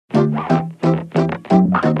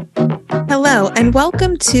Hello, and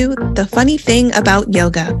welcome to The Funny Thing About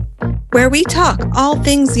Yoga, where we talk all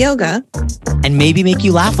things yoga and maybe make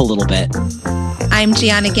you laugh a little bit. I'm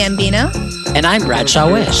Gianna Gambino. And I'm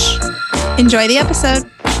Bradshaw Wish. Enjoy the episode.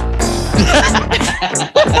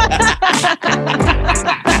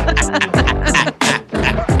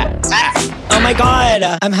 Oh my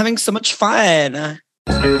God, I'm having so much fun.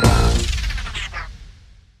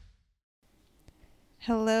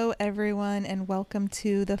 Hello, everyone, and welcome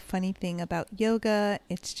to The Funny Thing About Yoga.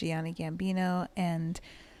 It's Gianna Gambino, and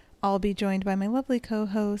I'll be joined by my lovely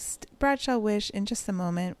co-host, Bradshaw Wish, in just a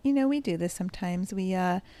moment. You know, we do this sometimes.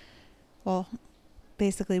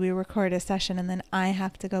 Basically, we record a session, and then I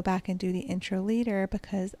have to go back and do the intro later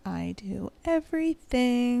because I do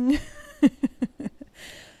everything.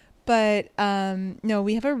 But no,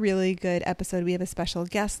 we have a really good episode. We have a special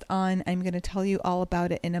guest on. I'm going to tell you all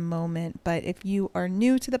about it in a moment. But if you are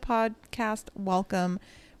new to the podcast, welcome.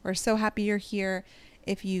 We're so happy you're here.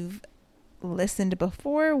 If you've listened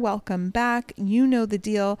before, welcome back. You know the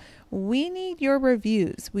deal. We need your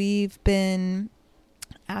reviews. We've been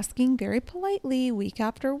asking very politely week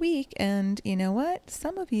after week. And you know what?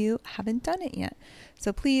 Some of you haven't done it yet.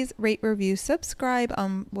 So please rate, review, subscribe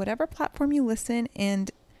on whatever platform you listen,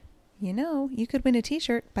 and you know, you could win a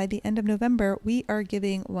t-shirt by the end of November. We are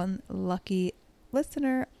giving one lucky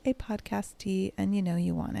listener a podcast tee, and you know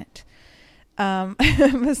you want it.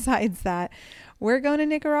 Besides that, we're going to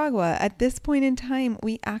Nicaragua. At this point in time,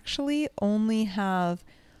 we actually only have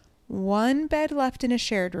one bed left in a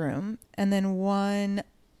shared room and then one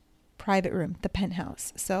private room, the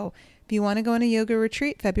penthouse. So if you want to go on a yoga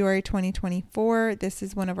retreat, February 2024, this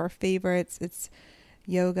is one of our favorites. It's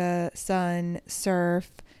yoga, sun,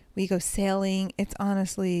 surf. We go sailing. It's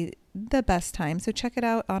honestly the best time. So check it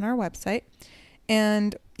out on our website.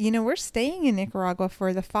 And, you know, we're staying in Nicaragua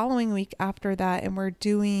for the following week after that. And we're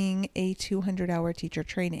doing a 200-hour teacher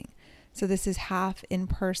training. So this is half in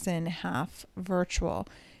person, half virtual.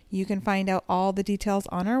 You can find out all the details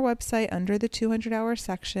on our website under the 200-hour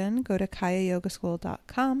section. Go to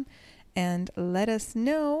kayayogaschool.com. and let us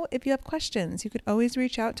know if you have questions. You could always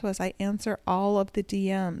reach out to us. I answer all of the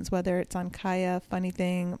DMs, whether it's on Kaya, Funny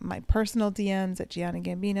Thing, my personal DMs at Gianna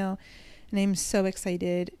Gambino. And I'm so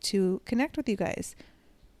excited to connect with you guys.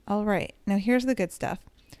 All right. Now here's the good stuff.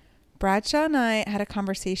 Bradshaw and I had a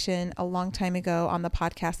conversation a long time ago on the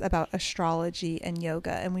podcast about astrology and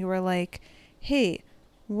yoga. And we were like, hey,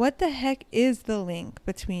 what the heck is the link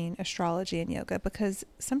between astrology and yoga? Because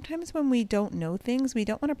sometimes when we don't know things, we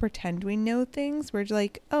don't want to pretend we know things. We're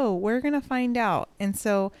like, oh, we're going to find out. And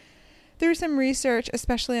so through some research,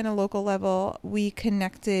 especially on a local level, we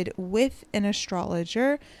connected with an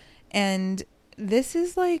astrologer. And this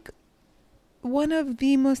is like one of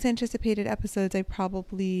the most anticipated episodes I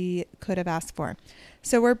probably could have asked for.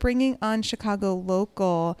 So we're bringing on Chicago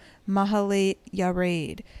local Mahlet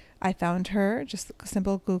Yared. I found her, just a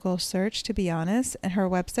simple Google search, to be honest, and her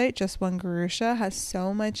website, Just One Gurusha, has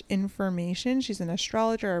so much information. She's an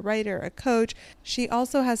astrologer, a writer, a coach. She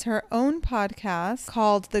also has her own podcast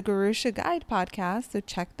called the Gurusha Guide Podcast, so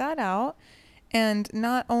check that out. And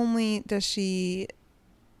not only does she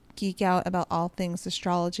geek out about all things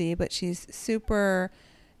astrology, but she's super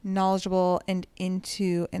knowledgeable and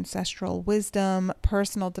into ancestral wisdom,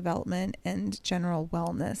 personal development, and general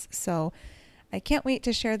wellness. So I can't wait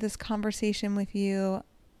to share this conversation with you.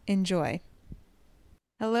 Enjoy.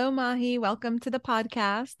 Hello, Mahi. Welcome to the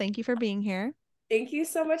podcast. Thank you for being here. Thank you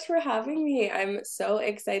so much for having me. I'm so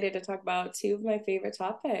excited to talk about two of my favorite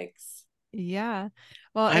topics. Yeah.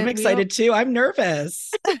 Well, I'm excited too. I'm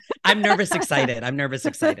nervous. I'm nervous excited. Oh, it's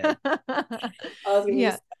going to be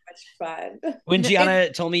so much fun. When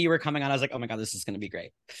Gianna told me you were coming on, I was like, oh my God, this is going to be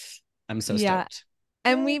great. I'm so stoked.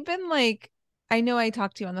 And we've been like, I know I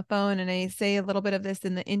talked to you on the phone and I say a little bit of this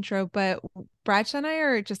in the intro, but Bradshaw and I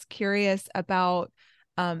are just curious about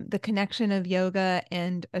the connection of yoga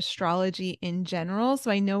and astrology in general. So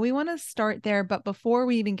I know we want to start there, but before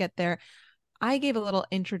we even get there, I gave a little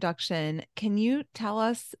introduction. Can you tell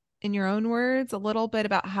us in your own words a little bit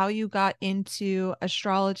about how you got into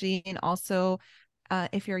astrology, and also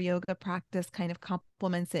if your yoga practice kind of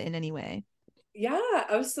complements it in any way? Yeah,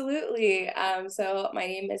 absolutely. So my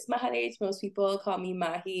name is Mahlet. Most people call me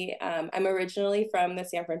Mahi. I'm originally from the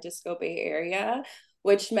San Francisco Bay Area,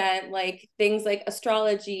 which meant like things like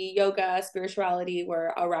astrology, yoga, spirituality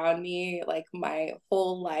were around me like my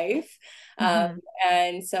whole life.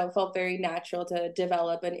 And so it felt very natural to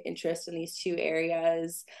develop an interest in these two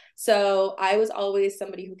areas. So I was always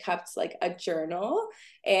somebody who kept like a journal,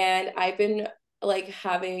 and I've been like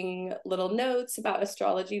having little notes about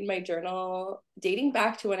astrology in my journal dating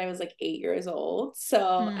back to when I was like 8 years old. So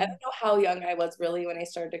I don't know how young I was really when I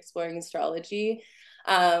started exploring astrology.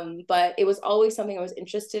 But it was always something I was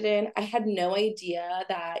interested in. I had no idea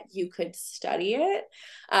that you could study it.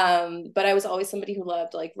 But I was always somebody who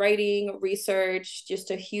loved like writing, research, just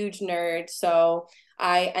a huge nerd. So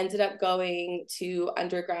I ended up going to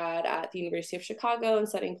undergrad at the University of Chicago and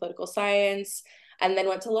studying political science, and then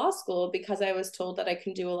went to law school because I was told that I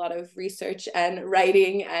can do a lot of research and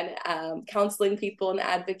writing and counseling people and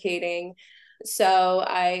advocating. So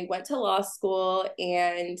I went to law school,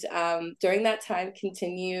 and during that time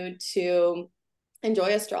continued to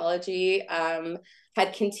enjoy astrology.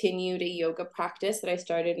 Had continued a yoga practice that I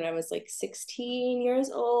started when I was like 16 years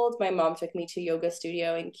old. My mom took me to a yoga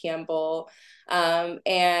studio in Campbell.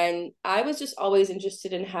 And I was just always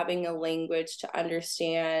interested in having a language to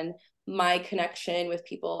understand my connection with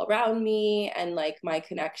people around me and like my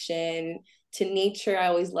connection to nature. I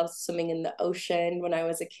always loved swimming in the ocean when I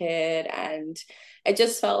was a kid, and it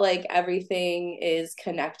just felt like everything is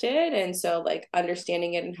connected. And so like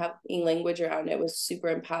understanding it and having language around it was super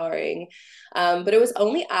empowering. But it was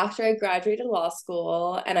only after I graduated law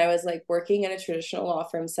school and I was like working in a traditional law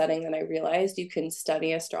firm setting that I realized you can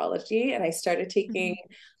study astrology. And I started taking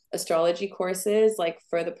astrology courses like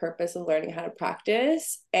for the purpose of learning how to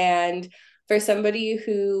practice. And for somebody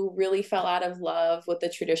who really fell out of love with the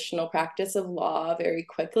traditional practice of law very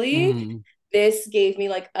quickly, this gave me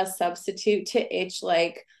like a substitute to itch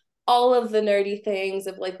like all of the nerdy things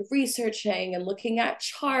of like researching and looking at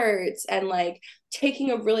charts and like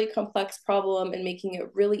taking a really complex problem and making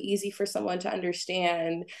it really easy for someone to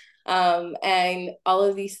understand. And all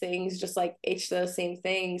of these things just like itch the same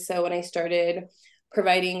thing. So when I started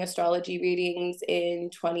providing astrology readings in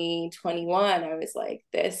 2021, I was like,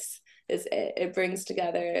 this is it. It brings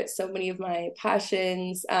together so many of my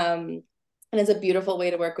passions. And it's a beautiful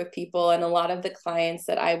way to work with people. And a lot of the clients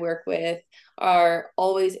that I work with are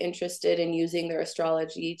always interested in using their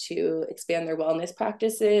astrology to expand their wellness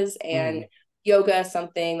practices. And yoga is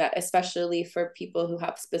something that, especially for people who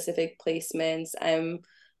have specific placements, I'm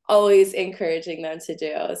always encouraging them to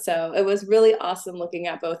do. So it was really awesome looking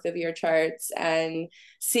at both of your charts and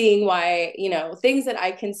seeing why, you know, things that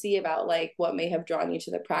I can see about like what may have drawn you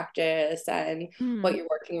to the practice and what your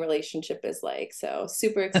working relationship is like. So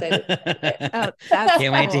super excited. Oh, that's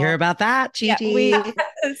Can't wait to hear about that, Chi Chi.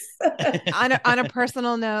 On a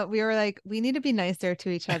personal note, we were like, we need to be nicer to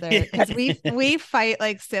each other because we fight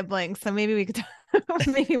like siblings. So maybe we could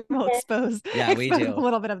maybe we'll expose we do a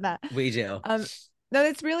little bit of that. We do. No,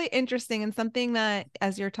 it's really interesting, and something that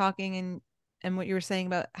as you're talking and what you were saying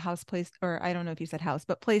about house place, or I don't know if you said house,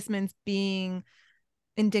 but placements being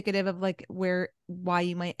indicative of like why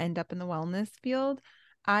you might end up in the wellness field.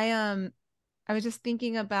 I was just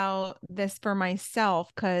thinking about this for myself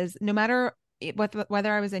because no matter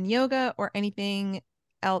whether I was in yoga or anything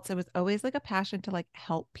else, it was always like a passion to like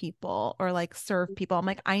help people or like serve people. I'm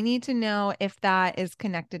like, I need to know if that is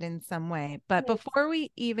connected in some way. But before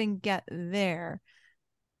we even get there,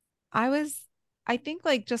 I think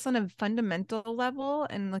like just on a fundamental level,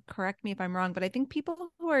 and like correct me if I'm wrong, but I think people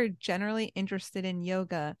who are generally interested in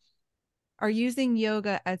yoga are using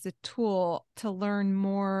yoga as a tool to learn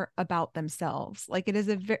more about themselves. Like it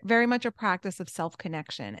is very much a practice of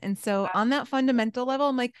self-connection. And so on that fundamental level,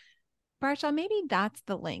 I'm like, Barsha, maybe that's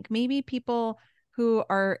the link. Maybe people who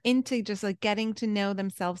are into just like getting to know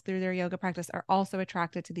themselves through their yoga practice are also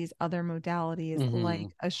attracted to these other modalities like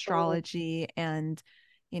astrology and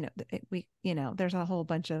there's a whole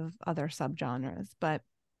bunch of other subgenres, but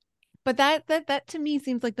that to me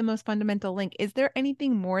seems like the most fundamental link. Is there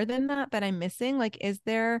anything more than that I'm missing? Like, is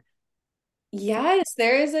there? Yes,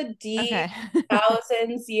 there is a deep Okay.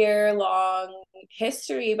 thousands year long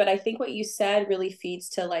history, but I think what you said really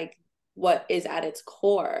feeds to like what is at its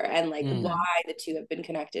core and like why the two have been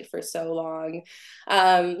connected for so long.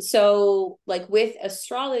 So like with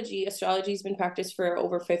astrology's been practiced for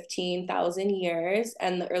over 15,000 years,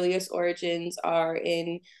 and the earliest origins are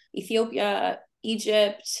in Ethiopia,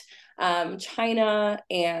 Egypt, China,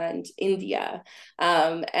 and India.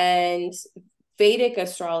 And Vedic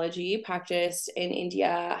astrology practiced in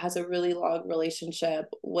India has a really long relationship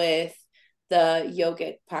with the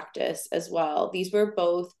yogic practice as well. These were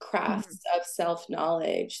both crafts of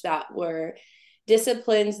self-knowledge that were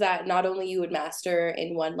disciplines that not only you would master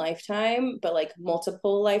in one lifetime, but like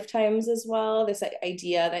multiple lifetimes as well. This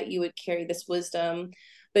idea that you would carry this wisdom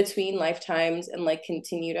between lifetimes and like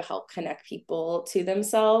continue to help connect people to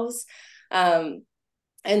themselves. And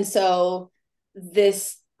so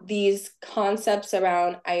these concepts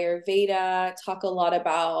around Ayurveda talk a lot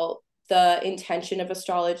about the intention of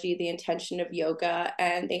astrology, the intention of yoga,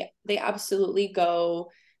 and they absolutely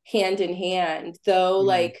go hand in hand, though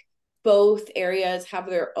like both areas have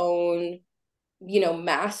their own,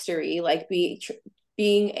 mastery. Like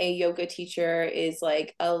being a yoga teacher is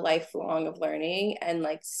like a lifelong of learning, and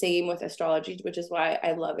like same with astrology, which is why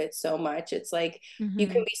I love it so much. It's like you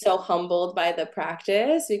can be so humbled by the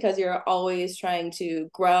practice because you're always trying to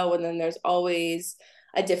grow, and then there's always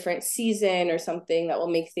a different season or something that will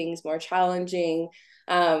make things more challenging.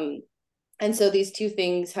 And so these two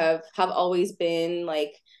things have always been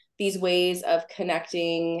like these ways of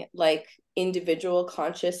connecting like individual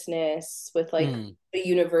consciousness with like the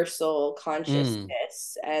universal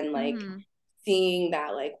consciousness, and like seeing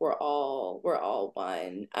that like we're all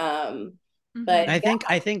one. But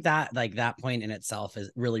I think that like that point in itself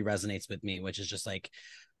is really resonates with me, which is just like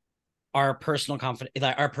our personal confidence,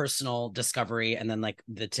 like our personal discovery, and then like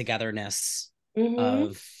the togetherness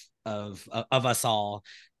of us all.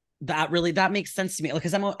 That makes sense to me,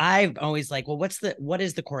 because I'm always like, well, what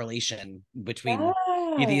is the correlation between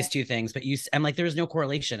these two things? But I'm like, there's no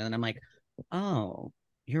correlation, and I'm like, oh,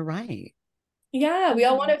 you're right. Yeah, we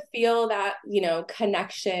all want to feel that,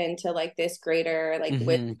 connection to like this greater, like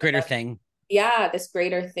with greater thing. Yeah, this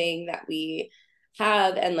greater thing that we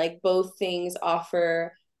have. And like both things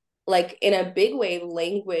offer, like in a big way,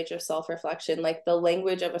 language of self-reflection, like the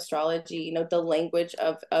language of astrology, the language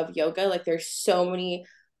of yoga. Like there's so many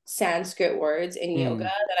Sanskrit words in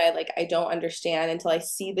yoga that I don't understand until I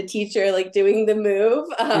see the teacher like doing the move.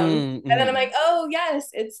 And then I'm like, oh yes,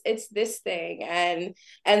 it's this thing. And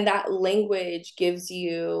that language gives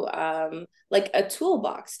you like a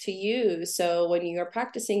toolbox to use. So when you're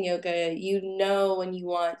practicing yoga, when you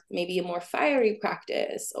want maybe a more fiery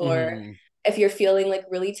practice, or if you're feeling like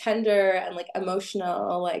really tender and like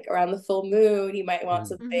emotional, like around the full moon, you might want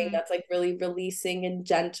something that's like really releasing and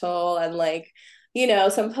gentle, and like,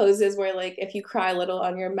 some poses where like if you cry a little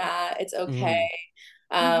on your mat, it's okay.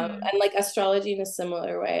 And like astrology in a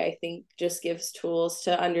similar way, I think just gives tools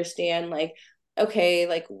to understand like, okay,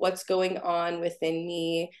 like what's going on within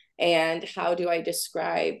me, and how do I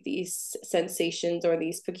describe these sensations or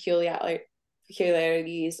these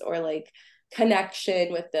peculiarities, or like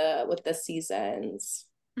connection with the seasons.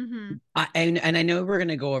 And I know we're going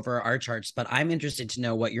to go over our charts, but I'm interested to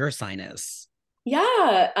know what your sign is.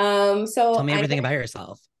 Yeah. So tell me everything about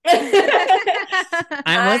yourself. I'm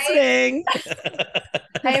I listening.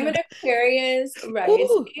 I am an Aquarius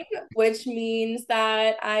rising, which means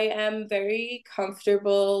that I am very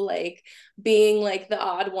comfortable, like being like the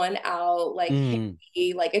odd one out, like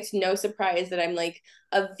hippie. Like it's no surprise that I'm like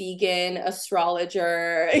a vegan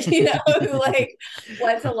astrologer, who like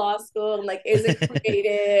went to law school and like is a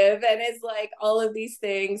creative and is like all of these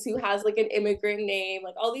things, who has like an immigrant name.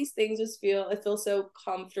 Like all these things just it feels so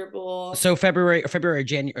comfortable. So February,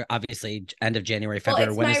 January, obviously end of January,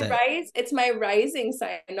 February. When is it? It's my rising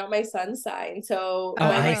sign, not my sun sign. So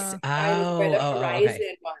I see. where the horizon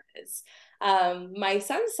Okay. was. My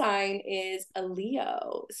sun sign is a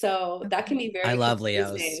Leo, so that can be very I love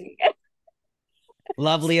confusing. Leos.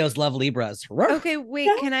 Love Leos, love Libras. Okay, wait,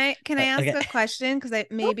 can I ask a question? Because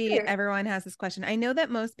maybe everyone has this question. I know that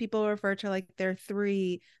most people refer to like their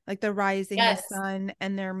three, like the rising, the sun,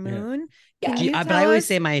 and their moon. Can you tell but I always us?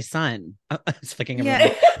 say my sun. It's fucking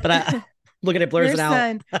everyone. But I look at it, blurs your it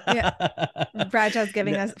sun. out. Yeah. Bradshaw's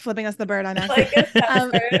flipping us the bird on accident.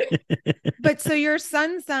 But so your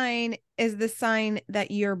sun sign is the sign that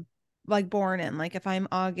you're like born in. Like if I'm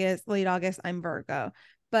late August, I'm Virgo.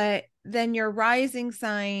 But then your rising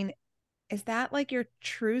sign, is that like your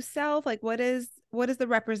true self? Like what is the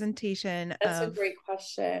representation That's of a great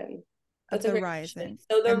question. That's a rising.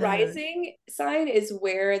 So the rising sign is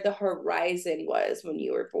where the horizon was when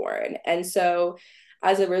you were born. And so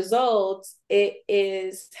as a result, it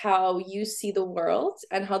is how you see the world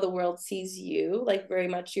and how the world sees you, like very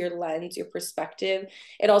much your lens, your perspective.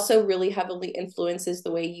 It also really heavily influences the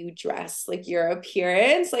way you dress, like your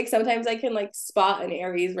appearance. Like sometimes I can like spot an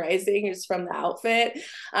Aries rising just from the outfit.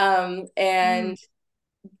 And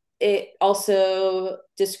it also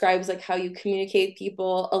describes like how you communicate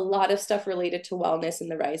people, a lot of stuff related to wellness in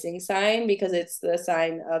the rising sign, because it's the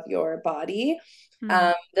sign of your body.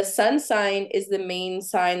 The sun sign is the main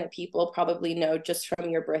sign that people probably know just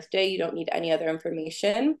from your birthday. You don't need any other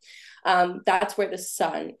information. That's where the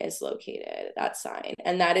sun is located, that sign.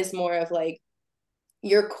 And that is more of like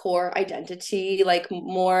your core identity, like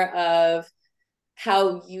more of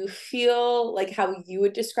how you feel, like how you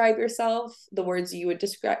would describe yourself, the words you would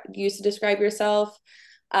use to describe yourself.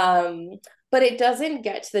 but it doesn't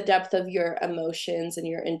get to the depth of your emotions and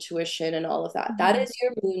your intuition and all of that. That is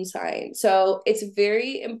your moon sign. So it's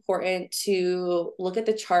very important to look at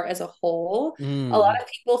the chart as a whole. A lot of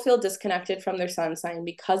people feel disconnected from their sun sign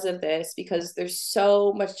because of this, because there's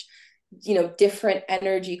so much, you know, different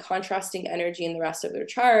energy, contrasting energy in the rest of their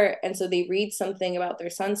chart. And so they read something about their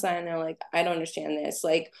sun sign and they're like, I don't understand this.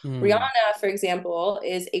 Like Rihanna, for example,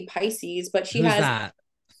 is a Pisces, but she Who's has that?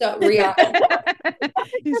 so Rihanna.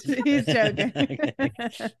 he's joking.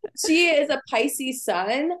 She is a Pisces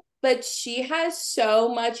sun, but she has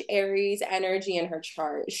so much Aries energy in her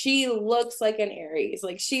chart. She looks like an Aries.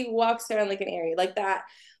 Like she walks around like an Aries. Like that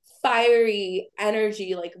fiery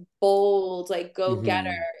energy, like bold, like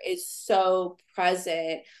go-getter is so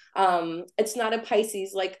present. It's not a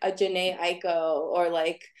Pisces like a Janae Aiko or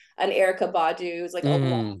like an Erica Badu who's like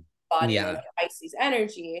a body and like a Pisces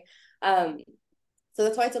energy. So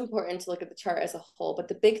that's why it's important to look at the chart as a whole. But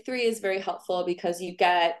the big three is very helpful because you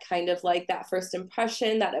get kind of like that first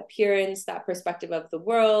impression, that appearance, that perspective of the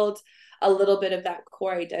world, a little bit of that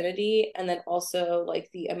core identity, and then also like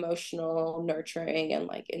the emotional nurturing and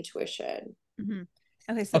like intuition.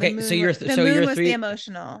 Okay, so the moon was the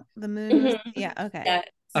emotional. The moon was, okay. Yeah.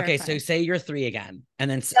 Okay, so say you're 3 again, and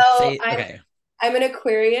then I'm an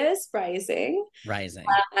Aquarius rising.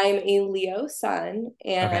 I'm a Leo sun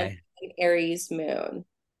and an Aries moon.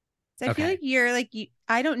 So I feel like you're like,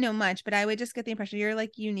 I don't know much, but I would just get the impression you're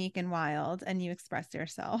like unique and wild and you express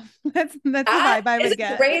yourself. That's the vibe I would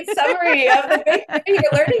get. Great summary of the big three.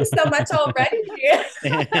 You're learning so much already. Yes.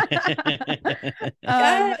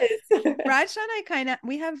 Bradshaw and I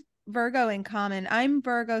we have Virgo in common. I'm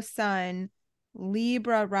Virgo sun,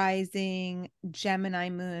 Libra rising, Gemini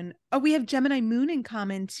moon. Oh, we have Gemini moon in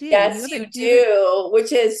common too. Yes, you do,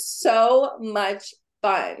 which is so much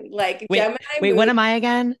fun. Like Gemini moon. What am I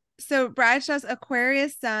again? So Bradshaw's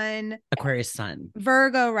Aquarius sun,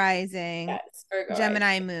 Virgo rising, Virgo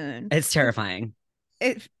Gemini rising. Moon. It's terrifying.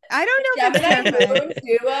 I don't know. Gemini Moon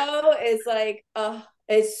duo is like,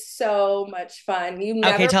 it's so much fun.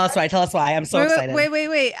 Tell us why. I'm so excited.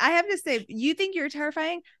 Wait. I have to say, you think you're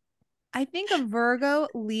terrifying? I think a Virgo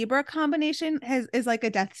Libra combination is like a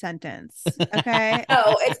death sentence. Okay. No,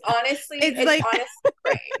 it's honestly great.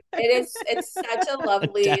 It's such a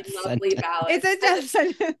lovely balance. It's a death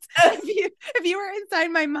sentence. If you were inside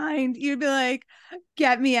my mind, you'd be like,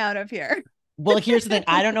 get me out of here. Well, here's the thing.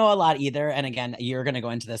 I don't know a lot either. And again, you're going to go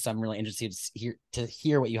into this. So I'm really interested to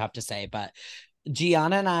hear what you have to say. But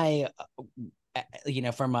Gianna and I, you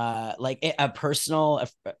know, from a personal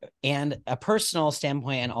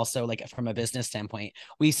standpoint, and also like from a business standpoint,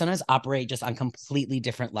 we sometimes operate just on completely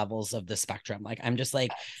different levels of the spectrum. Like I'm just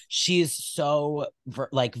like, she's so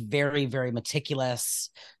like very, very meticulous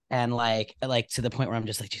and like to the point where I'm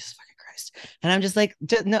just like, Jesus fucking Christ. And I'm just like,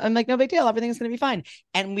 no big deal. Everything's going to be fine.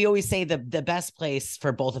 And we always say the best place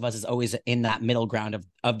for both of us is always in that middle ground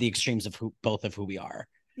of the extremes of who we are.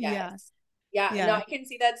 Yes. Yeah, no, I can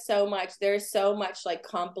see that so much. There's so much like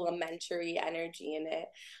complementary energy in it.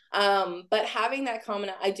 But having that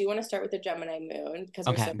common, I do want to start with the Gemini moon because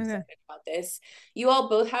we're so excited about this. You all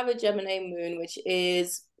both have a Gemini moon, which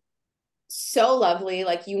is so lovely.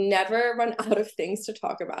 Like you never run out of things to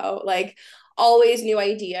talk about. Like always new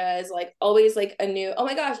ideas, like always like a new, oh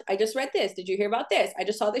my gosh, I just read this. Did you hear about this? I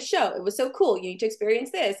just saw this show. It was so cool. You need to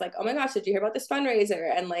experience this. Like, oh my gosh, did you hear about this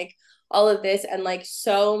fundraiser? And like all of this and like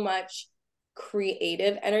so much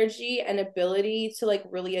creative energy and ability to like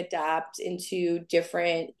really adapt into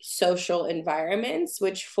different social environments,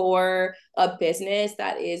 which for a business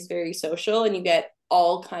that is very social and you get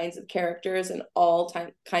all kinds of characters and all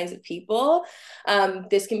kinds of people,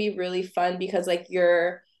 this can be really fun because like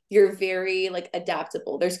you're very like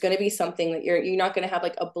adaptable. There's going to be something that you're not going to have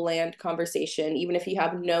like a bland conversation even if you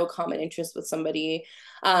have no common interest with somebody.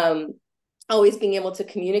 Always being able to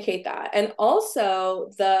communicate that. And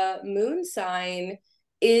also the moon sign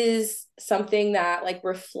is something that like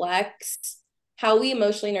reflects how we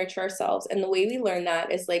emotionally nurture ourselves. And the way we learn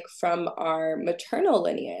that is like from our maternal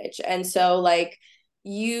lineage. And so like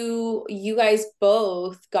you guys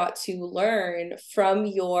both got to learn from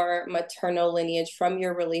your maternal lineage, from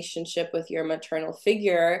your relationship with your maternal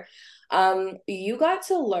figure. You got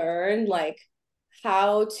to learn like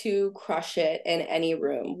how to crush it in any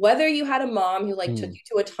room, whether you had a mom who like took you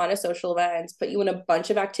to a ton of social events, put you in a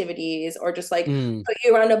bunch of activities, or just like put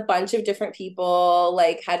you around a bunch of different people,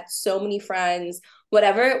 like had so many friends,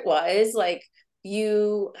 whatever it was, like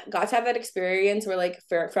you got to have that experience where like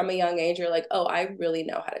from a young age you're like, oh, I really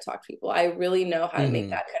know how to talk to people, I really know how to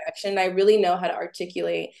make that connection, I really know how to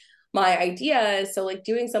articulate my ideas. So like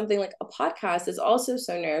doing something like a podcast is also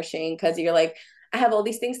so nourishing because you're like, I have all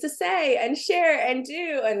these things to say and share and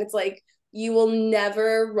do. And it's like, you will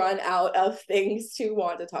never run out of things to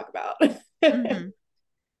want to talk about. Mm-hmm.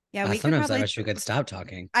 Yeah, we could Sometimes probably. I wish we could stop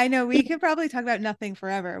talking. I know we could probably talk about nothing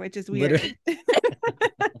forever, which is weird.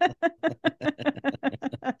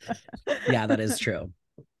 Yeah, that is true.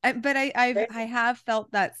 But I have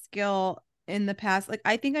felt that skill in the past. Like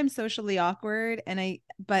I think I'm socially awkward,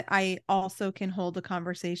 but I also can hold a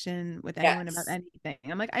conversation with anyone about anything.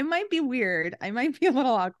 I'm like, I might be weird, I might be a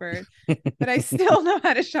little awkward, but I still know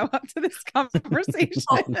how to show up to this conversation.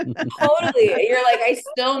 Totally. You're like, I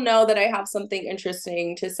still know that I have something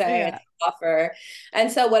interesting to say and to offer.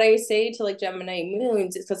 And so what I say to like Gemini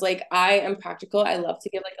moons is, because like I am practical, I love to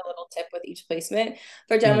give like a little tip with each placement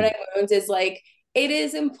for Gemini moons, is like, it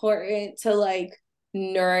is important to like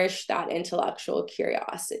nourish that intellectual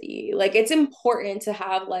curiosity. Like it's important to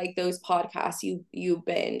have like those podcasts you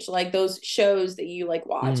binge, like those shows that you like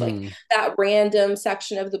watch, like that random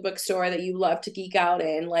section of the bookstore that you love to geek out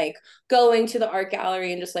in, like going to the art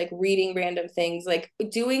gallery and just like reading random things. Like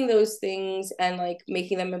doing those things and like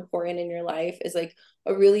making them important in your life is like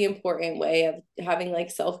a really important way of having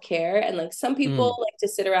like self-care. And like some people like to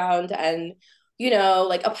sit around and, you know,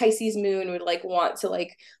 like a Pisces moon would like want to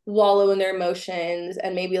like wallow in their emotions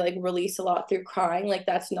and maybe like release a lot through crying. Like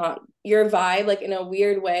that's not your vibe. Like in a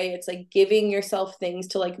weird way, it's like giving yourself things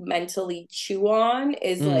to like mentally chew on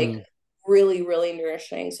is like really, really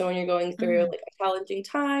nourishing. So when you're going through like a challenging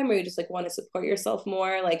time or you just like want to support yourself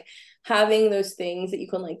more, like having those things that you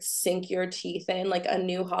can like sink your teeth in, like a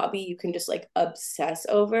new hobby you can just like obsess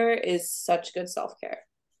over, is such good self-care.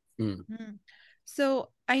 So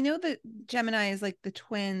I know that Gemini is like the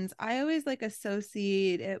twins. I always like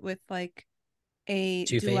associate it with like a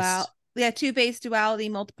two-faced duality,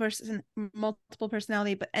 multiple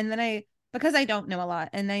personality. But and then because I don't know a lot,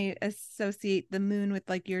 and I associate the moon with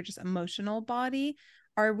like your just emotional body.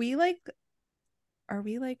 Are we like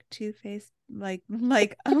two-faced, like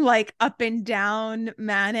up and down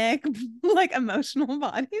manic, like emotional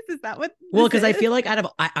bodies? Is that what? Well, because I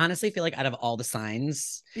honestly feel like out of all the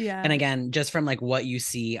signs, yeah, and again, just from like what you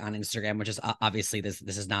see on Instagram, which is obviously this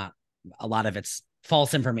is not, a lot of it's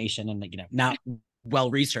false information and like, you know, not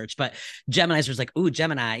well researched, but Gemini's just like, ooh,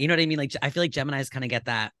 Gemini, you know what I mean? Like I feel like Gemini's kind of get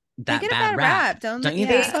that they get bad a rap, don't you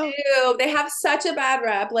They think so? do. They have such a bad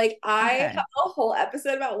rep. Like I have a whole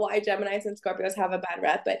episode about why Geminis and Scorpios have a bad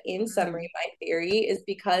rep, but in summary, my theory is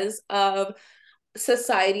because of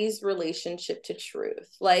society's relationship to truth.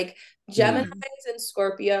 Like Geminis and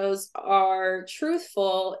Scorpios are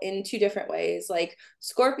truthful in two different ways. Like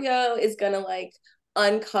Scorpio is gonna like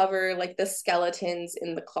uncover like the skeletons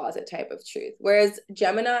in the closet type of truth, whereas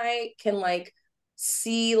Gemini can like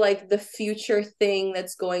see like the future thing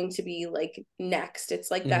that's going to be like next.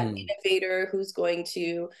 It's like that innovator who's going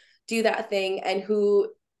to do that thing and who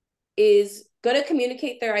is going to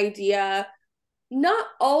communicate their idea, not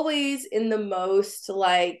always in the most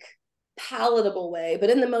like palatable way,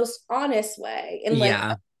 but in the most honest way, in like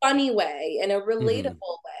a funny way, in a relatable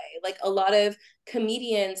way. Like a lot of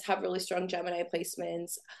comedians have really strong Gemini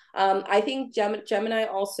placements. I think Gemini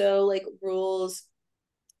also like rules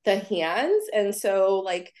the hands. And so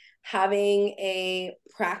like having a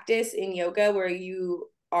practice in yoga where you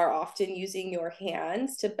are often using your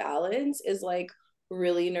hands to balance is like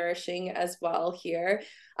really nourishing as well here.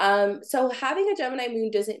 So having a Gemini moon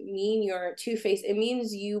doesn't mean you're two-faced. It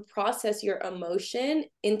means you process your emotion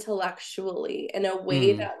intellectually in a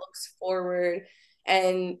way that looks forward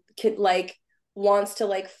and could like wants to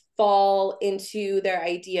like fall into their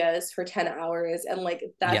ideas for 10 hours, and like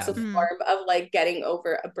that's a form of like getting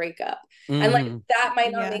over a breakup. And like that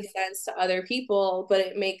might not make sense to other people, but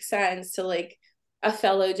it makes sense to like a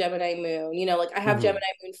fellow Gemini moon. You know, like I have Gemini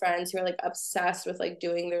moon friends who are like obsessed with like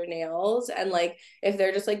doing their nails, and like if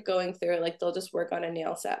they're just like going through it, like they'll just work on a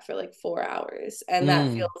nail set for like 4 hours, and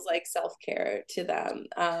that feels like self-care to them.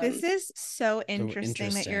 This is so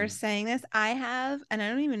interesting that you're saying this. I have, and I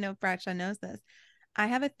don't even know if Bradshaw knows this, I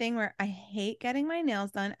have a thing where I hate getting my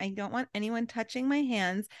nails done. I don't want anyone touching my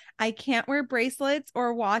hands. I can't wear bracelets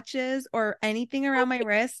or watches or anything around my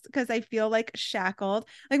wrist because I feel like shackled.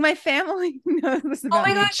 Like my family knows this about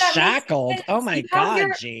me. Shackled. Oh my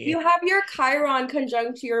God, G. You have your Chiron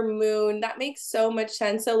conjunct your moon. That makes so much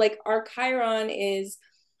sense. So like our Chiron is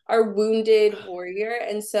our wounded warrior.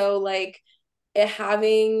 And so like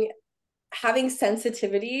having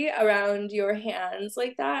sensitivity around your hands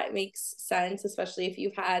like that makes sense, especially if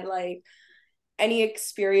you've had like any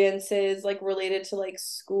experiences like related to like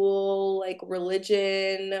school, like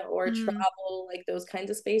religion or travel, like those kinds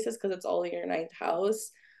of spaces, because it's all in your ninth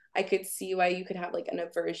house. I could see why you could have like an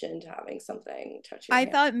aversion to having something touch your I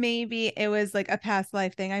hand. thought maybe it was like a past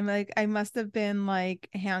life thing. I'm like, I must have been like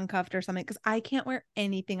handcuffed or something because I can't wear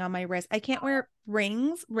anything on my wrist. I can't wear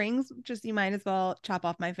rings. Rings, just you might as well chop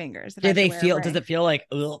off my fingers if I Do have to they wear a feel? Does ring. it feel like?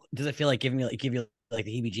 Ugh, does it feel like give you like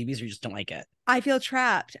the heebie-jeebies, or you just don't like it? I feel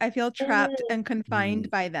trapped. I feel trapped Mm. and confined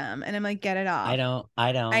by them. And I'm like, get it I off. don't.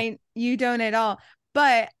 I don't. You don't at all.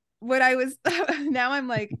 But what I was now I'm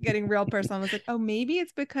like getting real personal. I was like, oh, maybe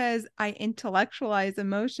it's because I intellectualize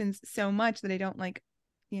emotions so much that I don't like,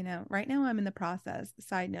 right now I'm in the process.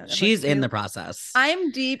 Side note of like She's in the process.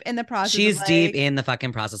 I'm deep in the process of She's deep like, in the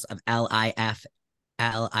fucking process of LIFE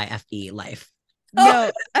life.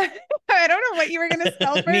 no, I don't know what you were gonna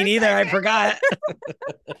spell for Me a neither. I second. forgot.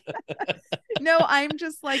 No, I'm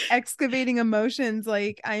just like excavating emotions.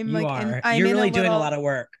 Like I'm You like, and are. I'm You're in really doing a lot of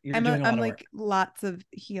work. You're doing a lot I'm of like work. lots of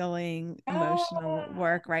healing emotional Ah.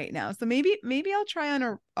 work right now. So maybe I'll try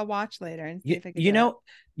on a watch later and see if I can You do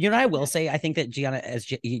it. know, I will say, I think that Gianna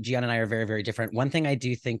and I are very, very different. One thing I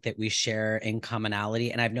do think that we share in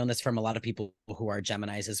commonality, and I've known this from a lot of people who are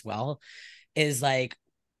Geminis as well, is like,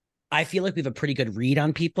 I feel like we have a pretty good read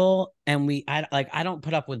on people, and I don't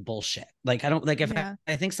put up with bullshit. Like I don't like if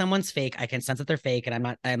I think someone's fake, I can sense that they're fake,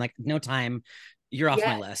 and I'm like, no time, you're off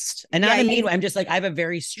my list. And not in a mean way. I'm just like, I have a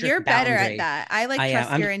very strict You're better boundary. at that. I like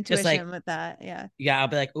trust I'm your just like, intuition with that. Yeah. I'll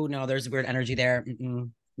be like, oh no, there's weird energy there.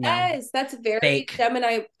 No, Yes, that's very fake.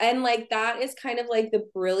 Gemini. And like that is kind of like the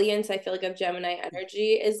brilliance, I feel like, of Gemini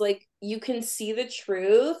energy is like you can see the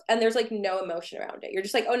truth and there's like no emotion around it. You're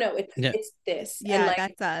just like, oh no, it's this. And Yeah, like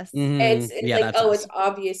that's us. it's Yeah, like, that's oh, us. it's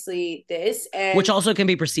obviously this. And Which also can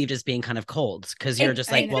be perceived as being kind of cold because you're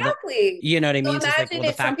just like, well, exactly. you know what I So mean? So it's like, imagine well, the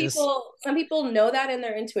if fact is, some people know that in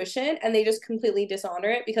their intuition and they just completely dishonor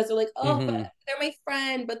it because they're like, oh, but they're my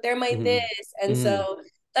friend, but they're my this. And so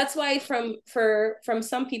that's why from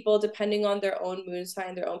some people, depending on their own moon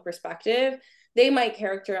sign, their own perspective, they might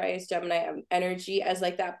characterize Gemini energy as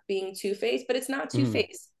like that being two-faced, but it's not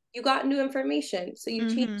two-faced. You got new information, so you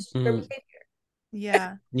changed your behavior.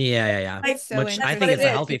 Yeah. Yeah. That's so Which I interesting. think is a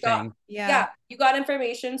healthy thing. Yeah, you got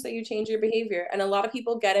information, so you change your behavior. And a lot of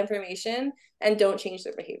people get information and don't change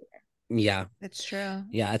their behavior. Yeah. It's true.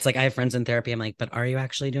 Yeah. It's like I have friends in therapy. I'm like, but are you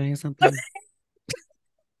actually doing something?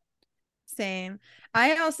 Same.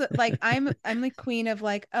 I also like I'm the queen of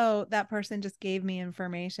like, oh, that person just gave me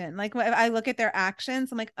information. Like when I look at their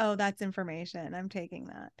actions, I'm like, oh, that's information. I'm taking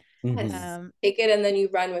that. Take it and then you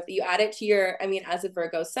run with it. You add it to your, I mean, as a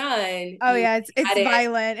Virgo sun. Oh yeah, it's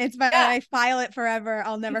violent. It's violent. Yeah. I file it forever.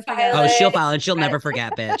 I'll never forget. Oh, she'll file and she'll never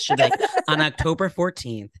forget, bitch. She'll be like, on October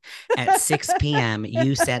 14th at 6 p.m.,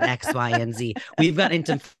 you said X, Y, and Z. We've got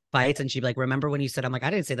into fights and she'd be like, remember when you said, I'm like,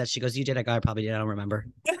 I didn't say that. She goes, you did. I go, I probably did. I don't remember.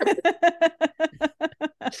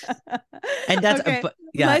 And that's okay.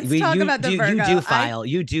 Yeah. Let's talk about the Virgo.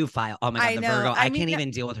 You do file. Oh my God, the Virgo. I can't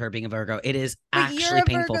even deal with her being a Virgo. It is actually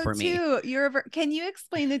painful for me. Can you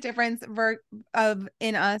explain the difference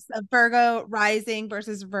in us of Virgo rising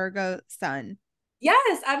versus Virgo sun?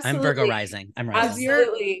 Yes, absolutely. I'm Virgo rising. I'm rising.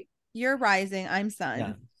 Absolutely. You're rising. I'm sun.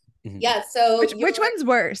 Yeah. Yeah. So which one's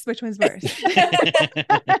worse? Which one's worse?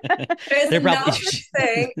 There's no such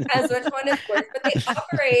thing as which one is worse, but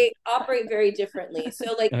they operate very differently.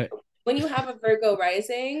 So like when you have a Virgo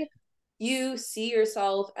rising, you see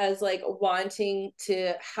yourself as like wanting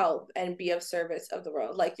to help and be of service of the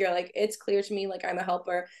world. Like you're like, it's clear to me, like I'm a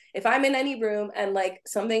helper. If I'm in any room and like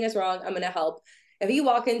something is wrong, I'm gonna help. If you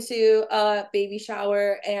walk into a baby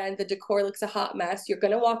shower and the decor looks a hot mess, you're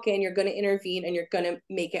going to walk in, you're going to intervene, and you're going to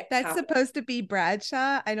make it That's happen. Supposed to be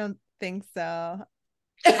Bradshaw? I don't think so.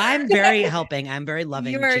 I'm very helping. I'm very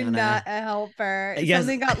loving. You are Gianna. Not a helper. Yes.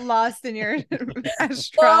 Something got lost in your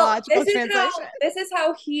astrological translation. This is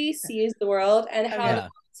how he sees the world and how the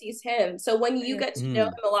world sees him. So when you get to know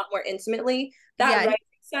him a lot more intimately, that rising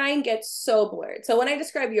sign gets so blurred. So when I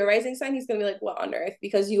describe your rising sign, he's going to be like, what on earth?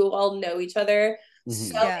 Because you all know each other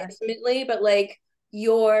so intimately, but like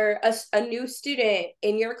you're a new student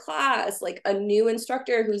in your class, like a new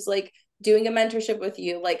instructor who's like doing a mentorship with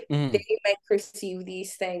you, like they might perceive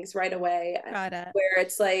these things right away. Got it. Where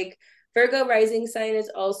it's like Virgo rising sign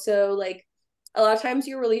is also like a lot of times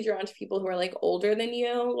you're really drawn to people who are like older than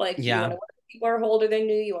you. Like you want to work with people who are older than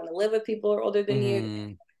you want to live with people who are older than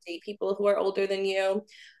you date people who are older than you.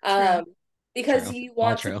 Because you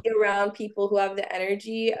want to be around people who have the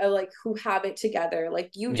energy of like who have it together.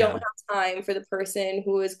 Like you don't have time for the person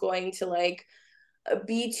who is going to like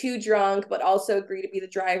be too drunk, but also agree to be the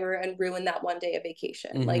driver and ruin that one day of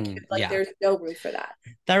vacation. Like there's no room for that.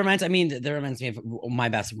 That reminds me of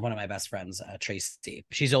one of my best friends, Tracy.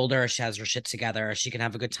 She's older. She has her shit together. She can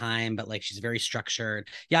have a good time, but like she's very structured.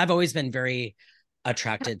 Yeah, I've always been very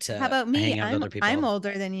attracted to how about me? hanging out with other people. I'm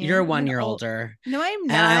older than you. You're 1 year older. No, I'm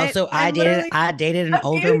not. And I dated an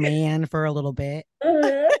older man for a little bit.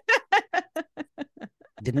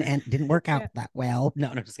 Didn't work out that well.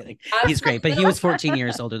 No, just kidding. He's great, but he was 14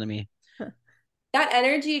 years older than me. That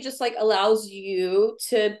energy just like allows you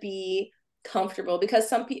to be comfortable, because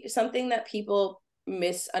something that people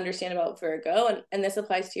misunderstand about Virgo, and this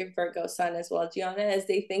applies to your Virgo sun as well, Gianna, is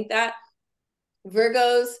they think that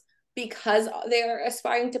Virgos, because they are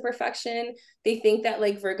aspiring to perfection, they think that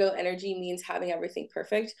like Virgo energy means having everything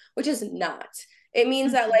perfect, which is not. It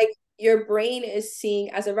means that like your brain is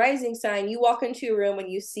seeing, as a rising sign, you walk into a room and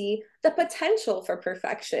you see the potential for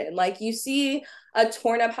perfection. Like you see a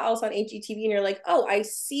torn up house on HGTV and you're like, oh, I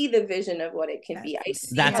see the vision of what it can be. I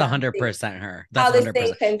see that's 100% her. That's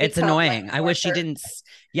 100%. It's annoying. Like, I wish she didn't.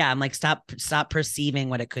 Yeah, I'm like, stop perceiving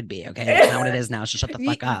what it could be. Okay, that's not what it is now. So shut the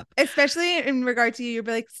fuck up. Especially in regard to you, you'll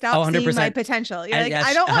be like, stop seeing my potential. You're like,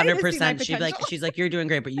 I don't want you to see my potential. She's like, you're doing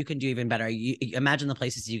great, but you can do even better. You imagine the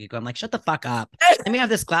places you could go. I'm like, shut the fuck up. Let me have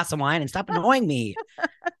this glass of wine and stop annoying me.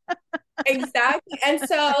 Exactly. And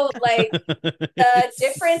so like the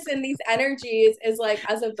difference in these energies is like,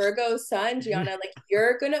 as a Virgo sun, Gianna, like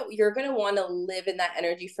you're gonna want to live in that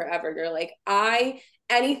energy forever. You're like,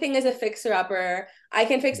 anything is a fixer upper. I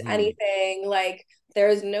can fix anything. Like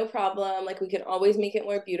there's no problem. Like we can always make it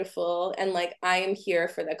more beautiful. And like I am here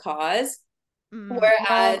for the cause.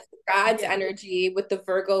 Whereas Brad's energy with the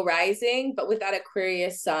Virgo rising, but with that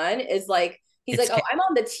Aquarius sun, is like, he's like, oh, I'm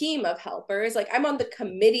on the team of helpers. Like I'm on the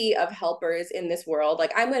committee of helpers in this world.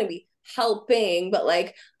 Like I'm going to be helping, but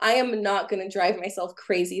like I am not going to drive myself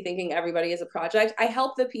crazy thinking everybody is a project. I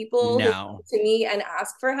help the people who come to me and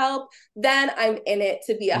ask for help. Then I'm in it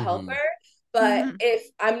to be a helper. But if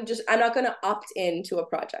I'm not going to opt into a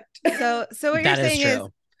project. So what you're saying is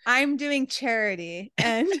I'm doing charity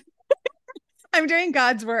and I'm doing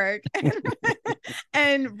God's work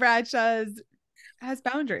and Bradshaw's has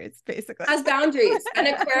boundaries, basically. Has boundaries. And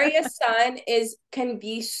Aquarius sun can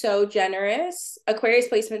be so generous. Aquarius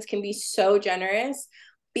placements can be so generous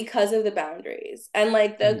because of the boundaries. And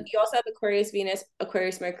like you also have Aquarius Venus,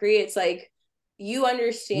 Aquarius Mercury. It's like you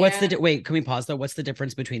understand. Wait, can we pause though? What's the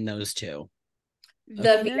difference between those two?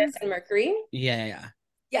 The Venus and Mercury? Yeah.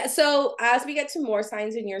 Yeah. So as we get to more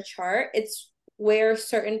signs in your chart, it's where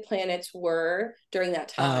certain planets were during that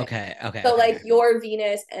time. Okay. So like your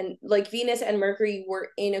Venus and Mercury were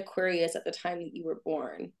in Aquarius at the time that you were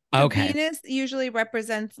born. Okay. Venus usually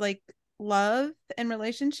represents like love and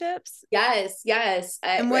relationships. Yes.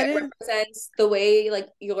 And what represents the way like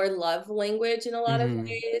your love language in a lot of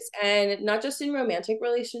ways, and not just in romantic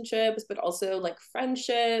relationships, but also like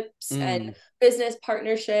friendships and business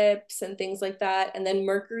partnerships and things like that. And then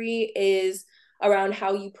Mercury is around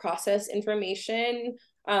how you process information,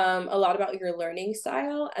 a lot about your learning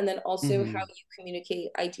style, and then also how you communicate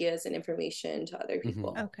ideas and information to other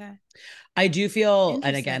people. Okay. I do feel,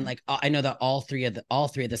 and again, like I know that all three of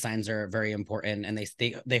the signs are very important and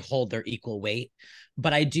they hold their equal weight.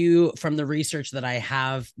 But I do, from the research that I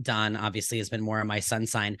have done, obviously has been more on my sun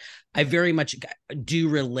sign, I very much do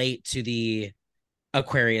relate to the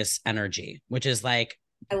Aquarius energy, which is like,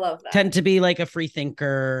 I love that. Tend to be like a free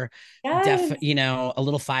thinker, a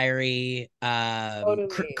little fiery,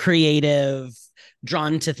 creative,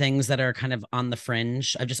 drawn to things that are kind of on the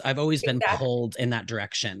fringe. I've always been pulled in that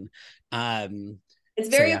direction. It's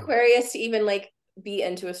very Aquarius to even like be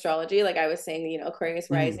into astrology. Like I was saying,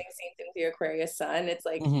 Aquarius rising, same thing with your Aquarius sun. It's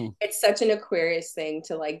like it's such an Aquarius thing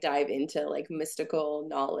to like dive into like mystical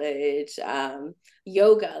knowledge,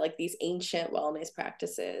 yoga, like these ancient wellness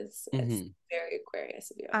practices. It's very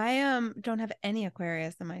Aquarius of you. I don't have any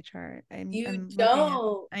Aquarius in my chart. You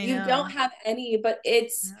don't have any, but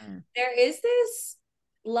there is this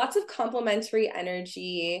lots of complementary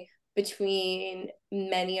energy between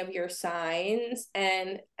many of your signs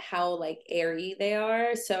and how like airy they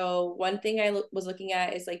are. So one thing I was looking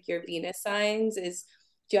at is like your Venus signs is,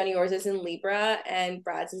 Gianni, yours is in Libra and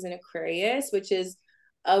Brad's is in Aquarius, which is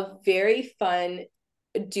a very fun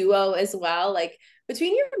duo as well. Like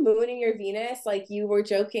between your moon and your Venus, like you were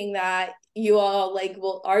joking that you all like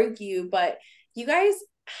will argue, but you guys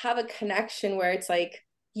have a connection where it's like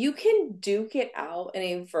you can duke it out in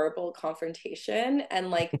a verbal confrontation and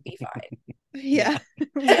like be fine. Yeah.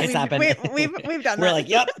 It's happened. We've done that. We're like,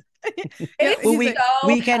 yep.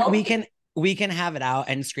 We we can have it out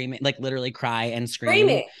and scream, like literally cry and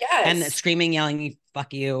Screaming, and yes. screaming, yelling,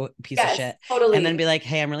 fuck you, piece of Yes, shit. totally. And then be like,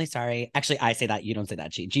 hey, I'm really sorry. Actually, I say that, you don't say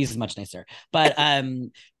that. She's much nicer. But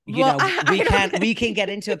you Well, know, I we can get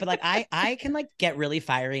into it, but like I can like get really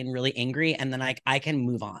fiery and really angry, and then like I can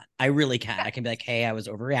move on. I really can. I can be like, hey, I was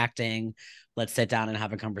overreacting. Let's sit down and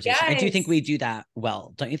have a conversation. I do think Yes. we do that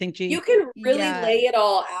well. Don't you think, G? You can really yeah. lay it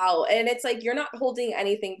all out, and it's like you're not holding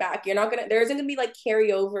anything back. You're not gonna, there isn't gonna be like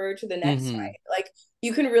carryover to the next Mm-hmm. night. Like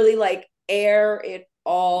you can really like air it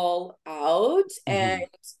all out and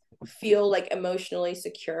Mm-hmm. feel like emotionally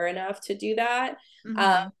secure enough to do that. um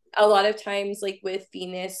Mm-hmm. a lot of times, like with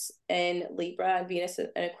Venus and Libra and Venus and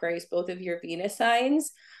Aquarius, both of your Venus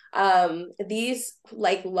signs, these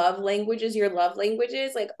like love languages, your love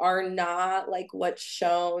languages, like are not like what's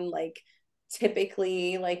shown like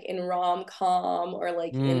typically like in rom-com or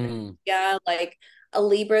like in, Mm. yeah, like a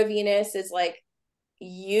Libra Venus is like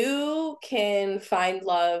you can find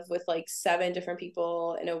love with like 7 different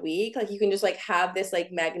people in a week. Like you can just like have this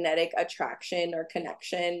like magnetic attraction or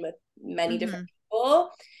connection with many Mm-hmm. different people,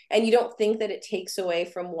 and you don't think that it takes away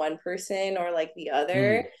from one person or like the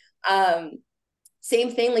other. Mm. um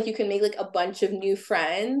Same thing, like you can make like a bunch of new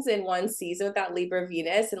friends in one season with that Libra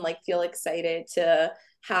Venus and like feel excited to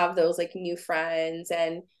have those like new friends.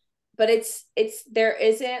 And but it's there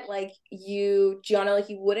isn't like you, Gianna, like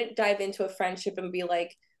you wouldn't dive into a friendship and be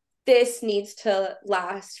like, this needs to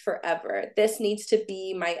last forever, this needs to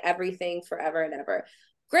be my everything forever and ever.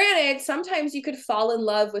 Granted, sometimes you could fall in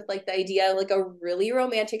love with like the idea of like a really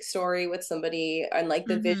romantic story with somebody and like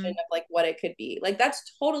the vision Mm-hmm. of like what it could be. Like that's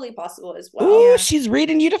totally possible as well. Ooh, Yeah. she's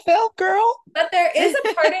reading you to Phil, girl. But there is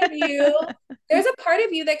a part of you, there's a part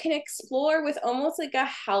of you that can explore with almost like a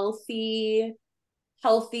healthy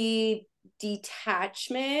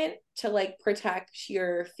detachment to like protect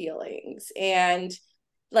your feelings. And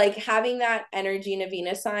like having that energy in a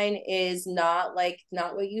Venus sign is not like,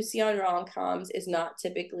 not what you see on rom-coms, is not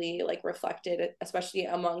typically like reflected, especially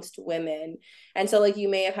amongst women. And so like you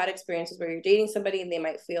may have had experiences where you're dating somebody and they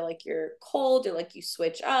might feel like you're cold or like you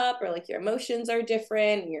switch up or like your emotions are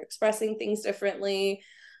different and you're expressing things differently.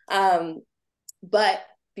 But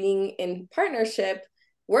being in partnership,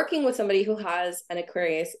 working with somebody who has an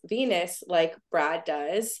Aquarius Venus like Brad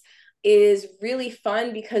does, is really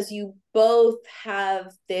fun because you both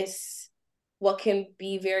have this what can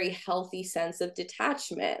be very healthy sense of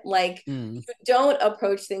detachment. Like Mm. you don't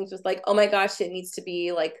approach things with like, oh my gosh, it needs to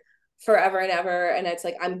be like forever and ever, and it's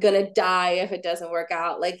like I'm gonna die if it doesn't work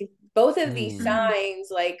out. Like both of these Mm. Mm-hmm. signs,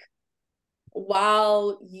 like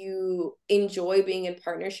while you enjoy being in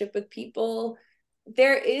partnership with people,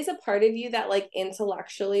 there is a part of you that like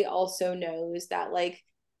intellectually also knows that like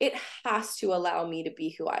it has to allow me to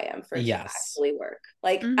be who I am for it to Yes. actually work.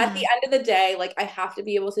 Like at Mm-hmm. the end of the day, like I have to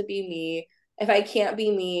be able to be me. If I can't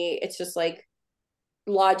be me, it's just like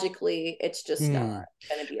logically, it's just not Mm.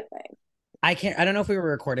 going to be a thing. I don't know if we were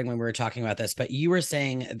recording when we were talking about this, but you were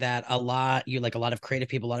saying that a lot of creative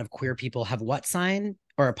people, a lot of queer people have what sign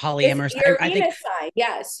or a It's polyamorous? your I think, Venus sign.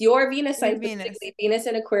 Yes, your Venus Your sign Venus. specifically, Venus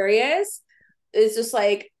and Aquarius, is just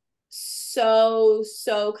like so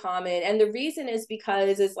common. And the reason is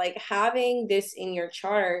because it's like having this in your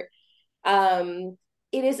chart, um,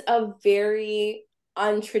 it is a very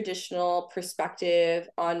untraditional perspective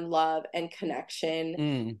on love and connection.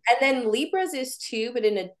 mm, And then Libras is too, but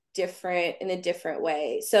in a different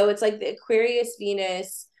way. So it's like the Aquarius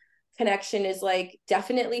Venus connection is like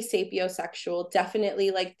definitely sapiosexual,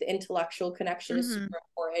 definitely like the intellectual connection is Mm-hmm. super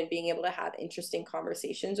important, being able to have interesting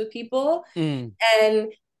conversations with people. mm,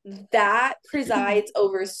 And that presides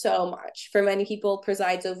over so much. For many people,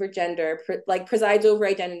 presides over gender, like presides over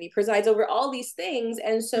identity, presides over all these things.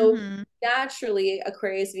 And so Mm-hmm. naturally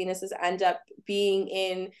Aquarius Venuses end up being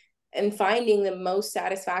in and finding the most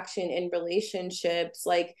satisfaction in relationships,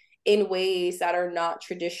 like in ways that are not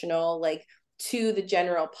traditional, like to the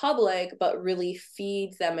general public, but really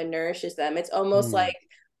feeds them and nourishes them. It's almost mm, like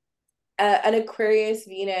an Aquarius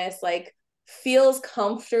Venus like feels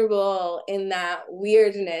comfortable in that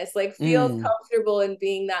weirdness, like feels mm, comfortable in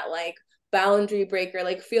being that like boundary breaker,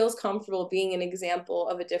 like feels comfortable being an example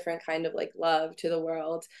of a different kind of like love to the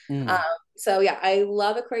world. um mm, so yeah, I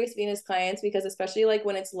love Aquarius Venus clients because especially like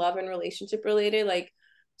when it's love and relationship related, like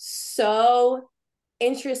so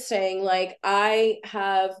interesting. Like I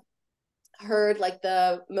have heard like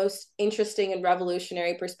the most interesting and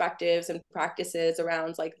revolutionary perspectives and practices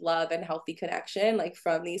around like love and healthy connection like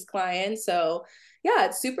from these clients. So yeah,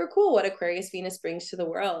 it's super cool what Aquarius Venus brings to the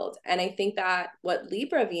world. And I think that what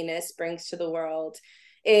Libra Venus brings to the world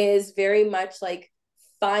is very much like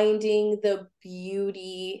finding the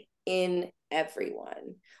beauty in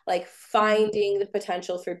everyone, like finding the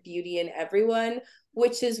potential for beauty in everyone,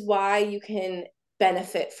 which is why you can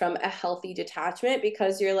benefit from a healthy detachment,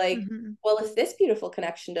 because you're like, well, if this beautiful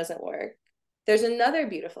connection doesn't work, there's another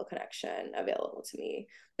beautiful connection available to me.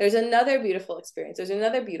 There's another beautiful experience. There's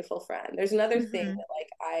another beautiful friend. There's another thing that like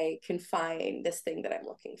I can find this thing that I'm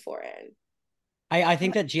looking for in. I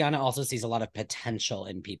think that Gianna also sees a lot of potential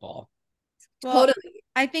in people. Well, totally.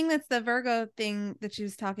 I think that's the Virgo thing that she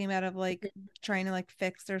was talking about, of like trying to like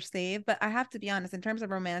fix or save. But I have to be honest, in terms of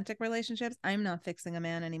romantic relationships, I'm not fixing a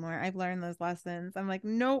man anymore. I've learned those lessons. I'm like,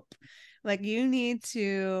 nope. Like, you need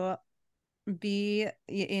to be,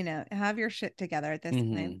 you know, have your shit together at this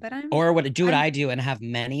point. But what I do and have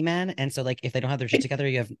many men, and so like if they don't have their shit together,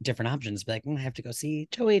 you have different options. Be like, I have to go see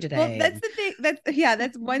Joey today. Well, that's the thing.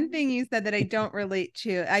 That's one thing you said that I don't relate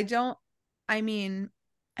to. I mean,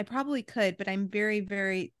 I probably could, but I'm very,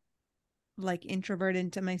 very like introverted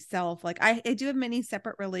into myself. Like I do have many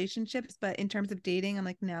separate relationships, but in terms of dating, I'm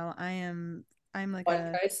like, no, I'm like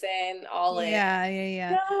one person, all in.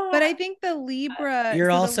 Yeah. But I think the Libra. You're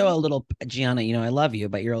also a little, Gianna, you know, I love you,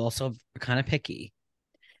 but you're also kind of picky.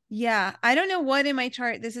 Yeah. I don't know what in my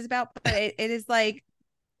chart this is about, but it is like,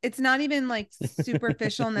 it's not even like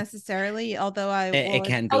superficial necessarily, although it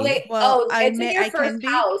can be. Okay. Well, I it's admit in your I first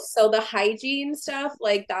can house, so the hygiene stuff,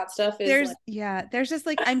 like that stuff is there's just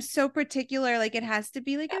like, I'm so particular, like it has to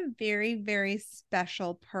be like a very, very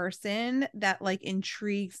special person that like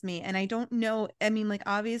intrigues me, and I don't know, I mean, like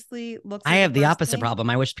obviously looks I have the opposite problem.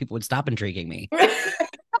 I wish people would stop intriguing me.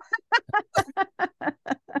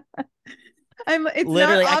 It's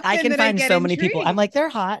literally, I can find so many people. I'm like, they're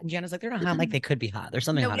hot. And Gianna's like, they're not hot. I'm like, they could be hot. There's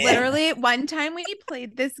something hot. Literally, one time we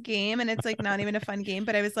played this game, and it's like not even a fun game,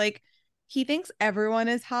 but I was like, he thinks everyone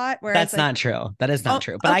is hot. Whereas that's not true. That is not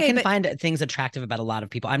true. But I can find things attractive about a lot of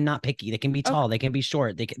people. I'm not picky. They can be tall. They can be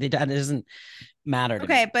short. That doesn't matter to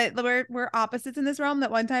me. But we're opposites in this realm.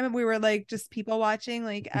 That one time we were like just people watching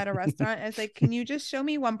like at a restaurant. I was like, can you just show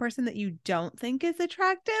me one person that you don't think is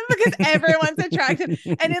attractive? Because everyone's attractive.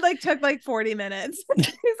 And it like took like 40 minutes.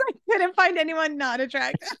 Because I couldn't find anyone not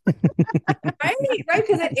attractive. right.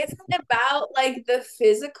 Because it isn't about like the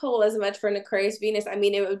physical as much for an Aquarius Venus. I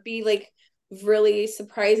mean, it would be like really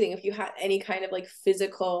surprising if you had any kind of like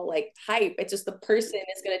physical like type. It's just the person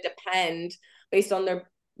is going to depend based on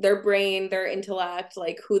their brain, their intellect,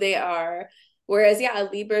 like who they are. Whereas a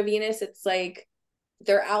Libra Venus, it's like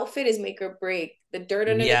their outfit is make or break. The dirt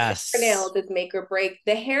under the fingernails is make or break.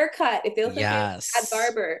 The haircut, if they look like a bad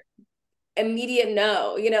barber, immediate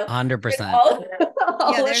no, you know,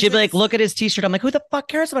 100%. She'd be like, look at his t-shirt. I'm like, who the fuck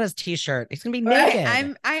cares about his t-shirt? He's gonna be naked.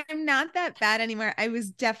 I'm not that bad anymore. I was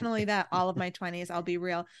definitely that all of my 20s, I'll be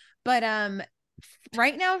real. But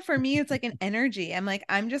right now for me it's like an energy. I'm like,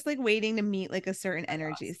 I'm just like waiting to meet like a certain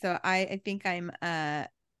energy. So I think I'm I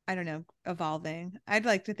don't know, evolving. I'd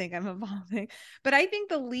like to think I'm evolving. But I think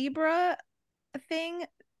the Libra thing,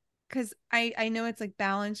 because I know it's like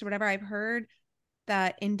balance or whatever, I've heard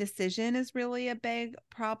that indecision is really a big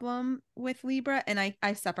problem with Libra, and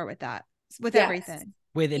I suffer with that with everything.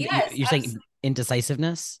 You're saying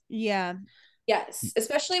indecisiveness? Yeah. Yes,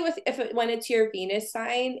 especially when it's your Venus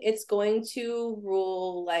sign, it's going to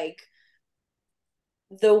rule like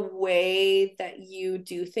the way that you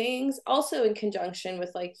do things. Also in conjunction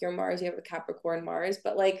with like your Mars, you have a Capricorn Mars,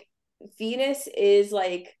 but like Venus is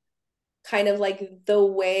like kind of like the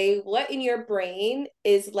way, what in your brain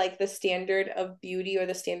is like the standard of beauty or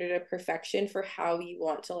the standard of perfection for how you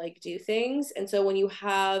want to like do things. And so when you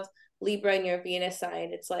have Libra in your Venus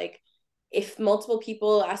sign, it's like if multiple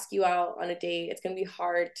people ask you out on a date, it's going to be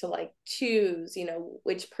hard to like choose, you know,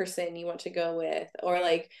 which person you want to go with. Or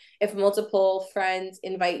like if multiple friends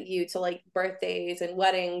invite you to like birthdays and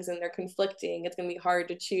weddings and they're conflicting, it's going to be hard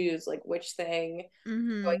to choose like which thing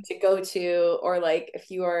you're going to go to. Or like if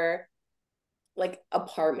you are like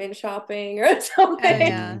apartment shopping or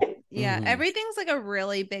something. Yeah. Everything's like a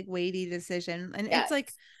really big weighty decision. And it's like,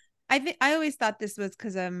 I always thought this was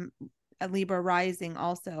because I'm a Libra rising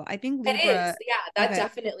also. I think Libra, it is. That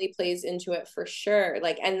definitely plays into it for sure.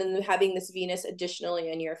 Like, and then having this Venus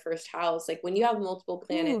additionally in your first house, like when you have multiple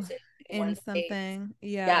planets in one something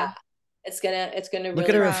space, it's gonna look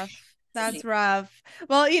really at rough. That's rough.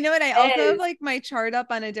 Well, you know what? I also have like my chart up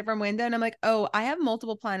on a different window, and I'm like, oh, I have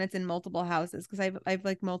multiple planets in multiple houses because I've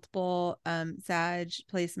like multiple Sag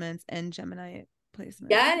placements and Gemini placements.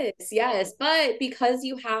 Yes. But because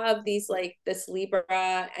you have these like this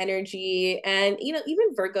Libra energy, and you know,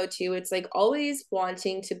 even Virgo too, it's like always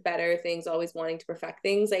wanting to better things, always wanting to perfect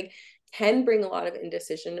things, like can bring a lot of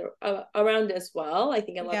indecision around as well. I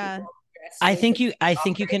think a lot of people I think you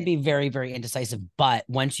can be very, very indecisive, but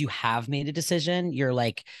once you have made a decision, you're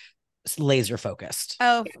like laser focused.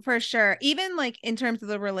 Oh, for sure. Even like in terms of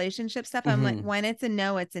the relationship stuff, I'm like, when it's a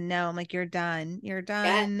no, it's a no. I'm like, you're done. You're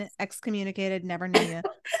done. Yes. Excommunicated. Never knew you.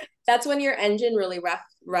 That's when your engine really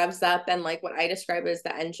revs up, and like what I describe as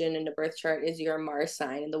the engine in the birth chart is your Mars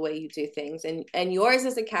sign and the way you do things, and yours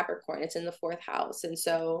is a Capricorn. It's in the 4th house, and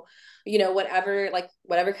so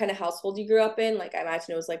whatever kind of household you grew up in, like I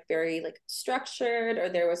imagine it was like very like structured, or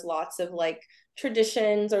there was lots of like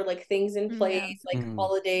traditions or like things in place, like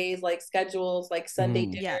holidays, like schedules, like Sunday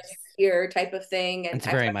dinners here type of thing, and it's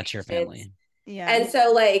very much your family. Yeah. And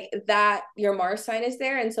so like that, your Mars sign is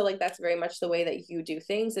there. And so like, that's very much the way that you do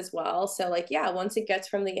things as well. So like, yeah, once it gets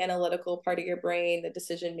from the analytical part of your brain, the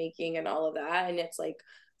decision-making and all of that, and it's like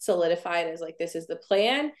solidified as like, this is the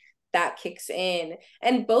plan, that kicks in.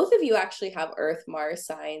 And both of you actually have Earth Mars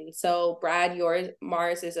signs. So Brad, your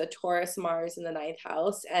Mars is a Taurus Mars in the 9th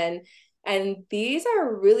house. And these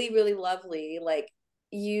are really, really lovely. Like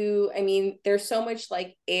there's so much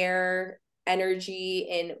like air energy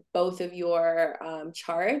in both of your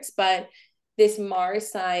charts, but this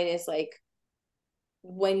Mars sign is like,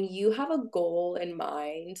 when you have a goal in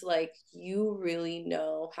mind, like you really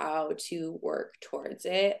know how to work towards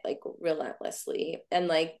it like relentlessly. And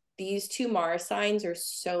like these 2 Mars signs are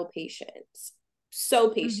so patient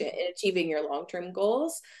in achieving your long-term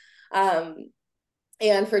goals.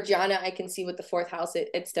 And for Gianna, I can see with the 4th house,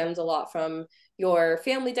 it stems a lot from your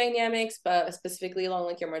family dynamics, but specifically along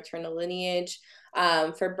like your maternal lineage.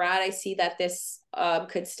 For Brad, I see that this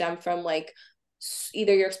could stem from like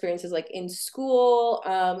either your experiences like in school,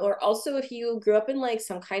 or also if you grew up in like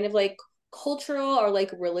some kind of like cultural or like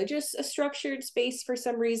religious structured space for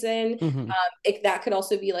some reason. That could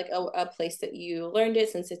also be like a place that you learned it,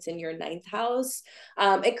 since it's in your 9th house.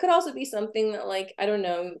 It could also be something that like, I don't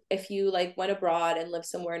know, if you like went abroad and lived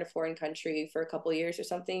somewhere in a foreign country for a couple of years or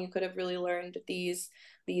something, you could have really learned these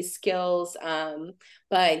skills.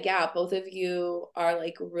 But yeah, both of you are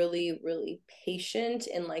like really, really patient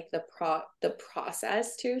in like the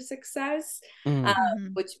process to success,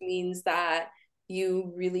 which means that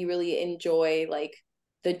you really, really enjoy like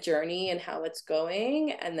the journey and how it's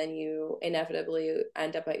going, and then you inevitably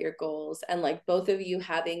end up at your goals. And like both of you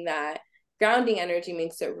having that grounding energy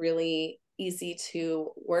makes it really easy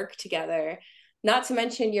to work together. Not to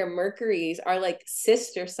mention your Mercuries are like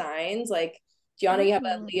sister signs. Like Gianna, you have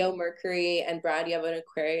a Leo Mercury, and Brad, you have an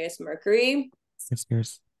Aquarius Mercury.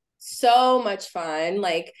 Sisters. So much fun.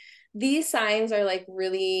 Like these signs are like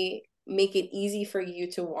really make it easy for you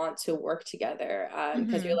to want to work together,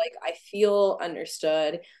 because you're like, I feel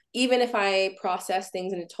understood, even if I process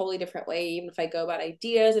things in a totally different way, even if I go about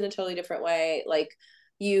ideas in a totally different way, like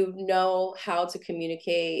you know how to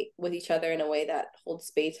communicate with each other in a way that holds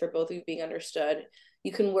space for both of you being understood.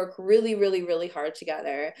 You can work really, really, really hard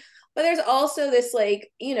together. But there's also this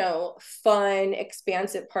like, fun,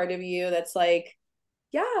 expansive part of you that's like,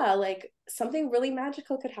 yeah, like something really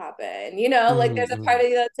magical could happen, like there's a part of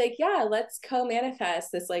you that's like, yeah, let's co-manifest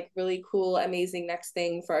this like really cool, amazing next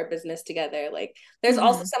thing for our business together. Like there's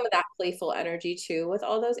also some of that playful energy too with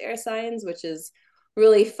all those air signs, which is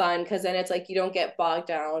really fun, because then it's like you don't get bogged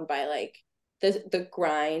down by like the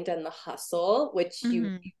grind and the hustle, which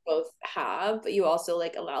you both have, but you also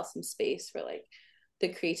like allow some space for like the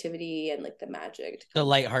creativity and like the magic, the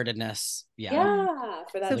lightheartedness.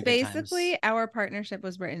 For that. So basically our partnership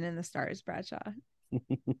was written in the stars, Bradshaw.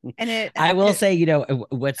 And I will say,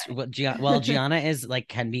 Gianna is like,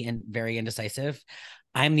 can be very indecisive.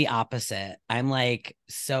 I'm the opposite. I'm like,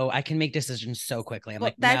 so I can make decisions so quickly. I'm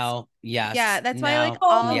like, no, yes. Yeah, that's why like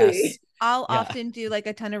I'll often do like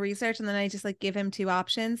a ton of research, and then I just like give him 2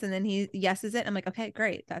 options, and then he yeses it. I'm like, okay,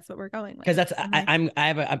 great, that's what we're going with. Because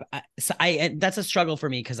that's a struggle for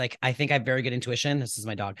me, because like I think I have very good intuition. This is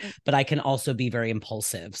my dog, but I can also be very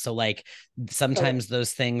impulsive. So like sometimes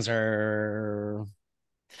those things are,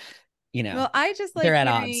 well, I just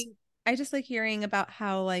like hearing about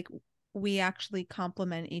how like we actually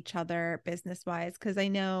complement each other business wise, because I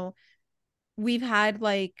know we've had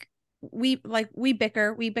like we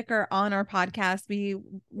bicker on our podcast.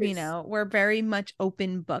 We're very much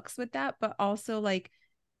open books with that, but also like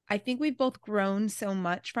I think we've both grown so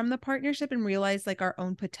much from the partnership and realized like our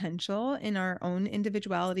own potential in our own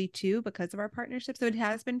individuality too, because of our partnership. So it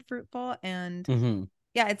has been fruitful, and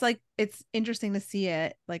yeah, it's like it's interesting to see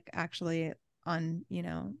it like actually on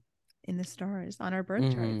in the stars, on our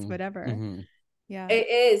birth charts, whatever. Yeah, it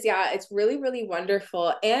is. Yeah, it's really, really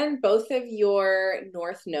wonderful. And both of your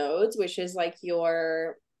north nodes, which is like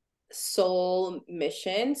your soul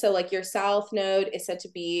mission, so like your south node is said to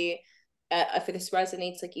be if this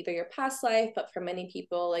resonates, like either your past life, but for many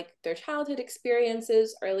people, like their childhood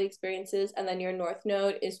experiences, early experiences. And then your North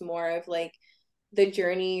Node is more of like the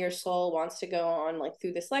journey your soul wants to go on, like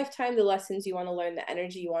through this lifetime, the lessons you want to learn, the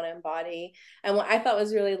energy you want to embody. And what I thought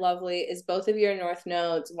was really lovely is both of your North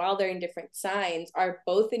Nodes, while they're in different signs, are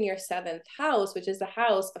both in your 7th house, which is the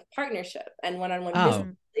house of partnership and one-on-one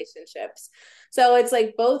business relationships. So it's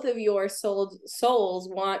like both of your souls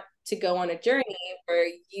want to go on a journey where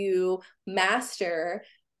you master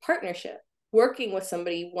partnership, working with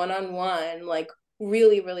somebody one-on-one, like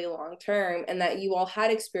really, really long term, and that you all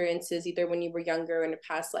had experiences either when you were younger or in a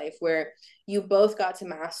past life where you both got to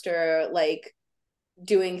master like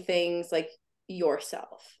doing things like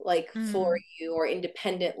yourself, like for you or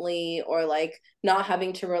independently, or like not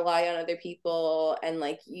having to rely on other people, and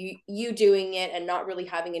like you doing it and not really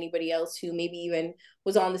having anybody else who maybe even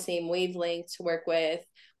was on the same wavelength to work with.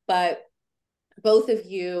 But both of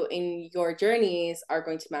you in your journeys are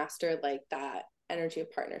going to master like that energy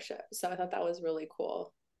of partnership. So I thought that was really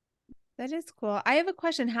cool. That is cool. I have a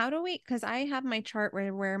question. How do we, because I have my chart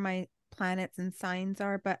where my planets and signs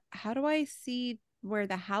are, but how do I see where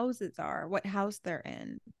the houses are, what house they're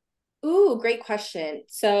in? Ooh, great question.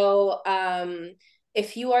 So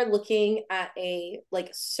if you are looking at a like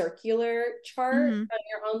circular chart on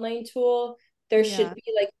your online tool, there should be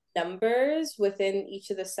like numbers within each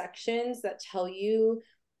of the sections that tell you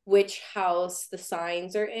which house the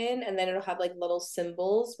signs are in, and then it'll have like little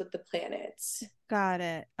symbols with the planets. Got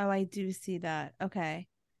it. Oh, I do see that. Okay.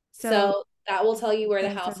 So that will tell you where the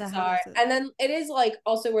houses are. houses. And then it is like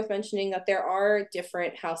also worth mentioning that there are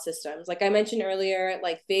different house systems. Like I mentioned earlier,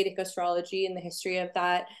 like Vedic astrology and the history of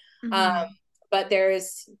that. But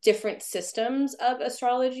there's different systems of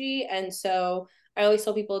astrology. And so I always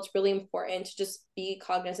tell people it's really important to just be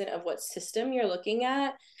cognizant of what system you're looking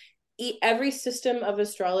at. Every system of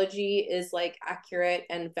astrology is like accurate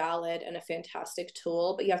and valid and a fantastic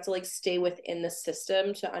tool, but you have to like stay within the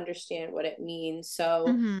system to understand what it means. So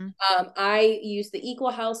I use the equal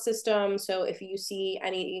house system. So if you see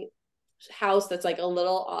any house that's like a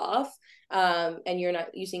little off, and you're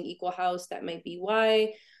not using equal house, that might be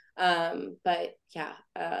why. But yeah,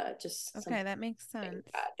 just okay, that makes sense.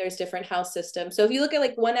 There's different house systems. So if you look at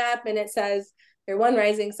like one app and it says you're one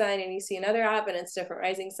rising sign, and you see another app and it's different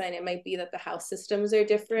rising sign, it might be that the house systems are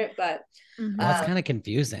different. But that's kind of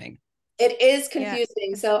confusing. It is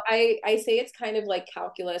confusing. So I say it's kind of like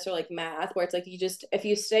calculus or like math, where it's like if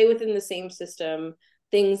you stay within the same system,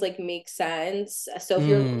 things like make sense. So if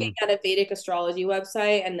you're looking at a Vedic astrology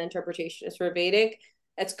website and the interpretation is for Vedic,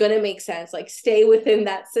 it's going to make sense. Like stay within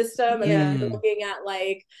that system. And then if you're looking at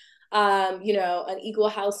like an equal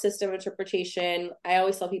house system interpretation, I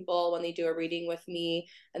always tell people when they do a reading with me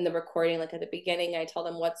and the recording, like at the beginning, I tell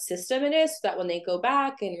them what system it is, so that when they go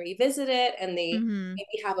back and revisit it and they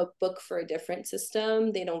maybe have a book for a different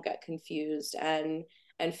system, they don't get confused and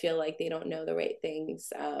feel like they don't know the right things.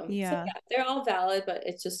 So yeah, they're all valid, but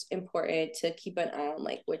it's just important to keep an eye on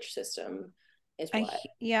like which system is what.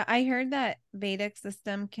 I heard that Vedic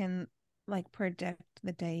system can like predict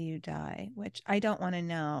the day you die, which I don't want to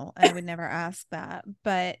know. I would never ask that,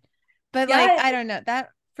 but like I don't know, that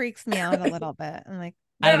freaks me out a little bit. I'm like,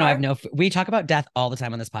 I don't know. We talk about death all the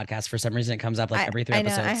time on this podcast. For some reason, it comes up like every 3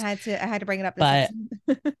 episodes. I had to bring it up. But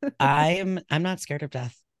I'm not scared of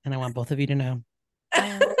death, and I want both of you to know.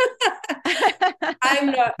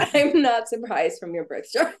 I'm not surprised from your birth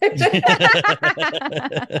chart.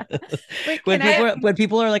 when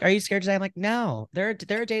people are like, "Are you scared today?" I'm like, "No." There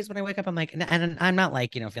are days when I wake up, I'm like, and I'm not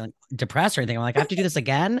like feeling depressed or anything. I'm like, I have to do this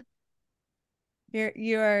again.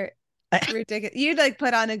 You're ridiculous. You'd like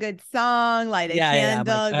put on a good song, light a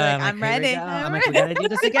candle. I'm ready. I'm like, we gotta do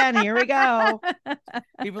this again. Here we go.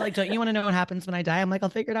 People are like, don't you want to know what happens when I die? I'm like, I'll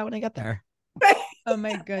figure it out when I get there. Oh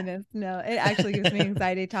my goodness, no, it actually gives me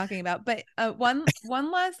anxiety talking about. But one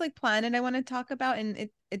last like planet I want to talk about, and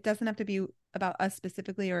it doesn't have to be about us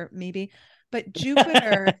specifically, or maybe, but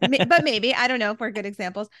Jupiter. But maybe, I don't know if we're good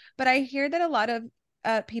examples. But I hear that a lot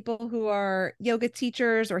of people who are yoga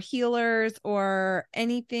teachers or healers or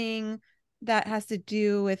anything that has to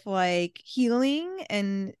do with like healing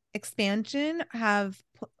and expansion have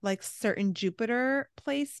like certain Jupiter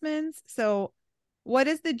placements. So what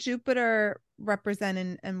does the Jupiter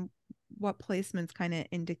represent, and what placements kind of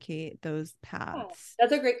indicate those paths?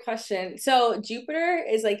 That's a great question. So Jupiter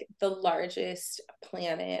is like the largest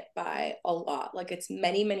planet by a lot. Like it's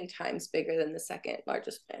many, many times bigger than the second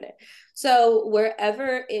largest planet. So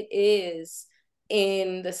wherever it is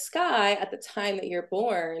in the sky at the time that you're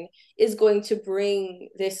born is going to bring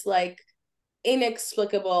this like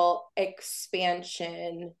inexplicable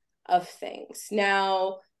expansion of things.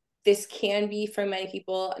 Now, this can be for many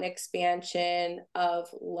people an expansion of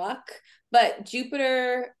luck, but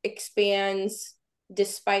Jupiter expands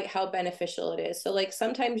despite how beneficial it is. So like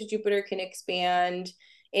sometimes Jupiter can expand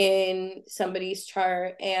in somebody's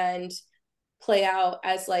chart and play out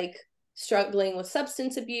as like struggling with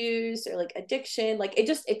substance abuse or like addiction. Like it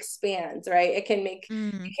just expands, right? It can make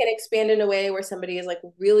it can expand in a way where somebody is like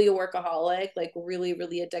really a workaholic, like really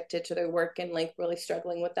really addicted to their work and like really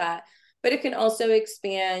struggling with that. But it can also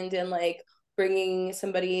expand and like bringing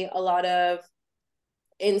somebody a lot of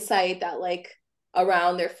insight that like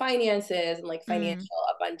around their finances and like financial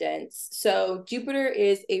abundance. So Jupiter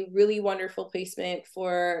is a really wonderful placement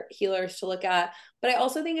for healers to look at, but I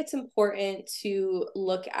also think it's important to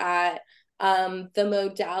look at the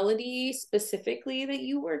modality specifically that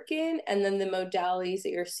you work in, and then the modalities that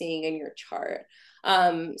you're seeing in your chart.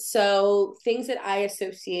 So things that I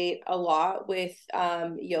associate a lot with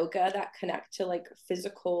yoga that connect to like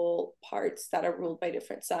physical parts that are ruled by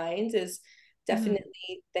different signs is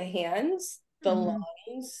definitely the hands, the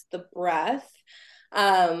lungs, the breath.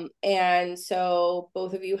 And so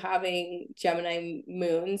both of you having Gemini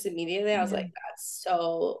moons immediately, I was like, that's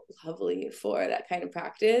so lovely for that kind of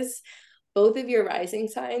practice. Both of your rising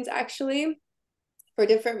signs actually, for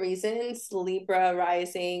different reasons. Libra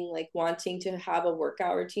rising, like wanting to have a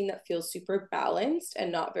workout routine that feels super balanced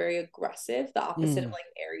and not very aggressive, the opposite of like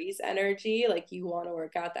Aries energy, like you want to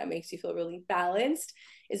work out that makes you feel really balanced,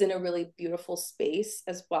 is in a really beautiful space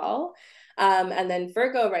as well. And then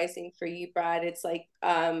Virgo rising for you, Brad, it's like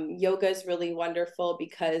yoga is really wonderful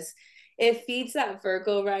because it feeds that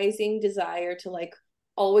Virgo rising desire to like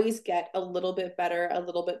always get a little bit better, a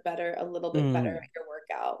little bit better, a little bit better at your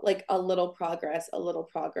workout, like a little progress, a little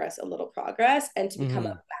progress, a little progress, and to become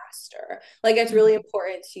a master. Like it's really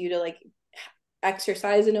important to you to like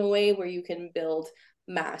exercise in a way where you can build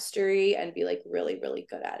mastery and be like really, really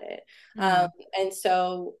good at it. And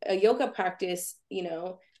so a yoga practice, you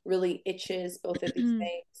know, really itches both of these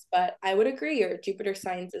things. But I would agree, your Jupiter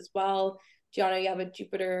signs as well. Gianna, you have a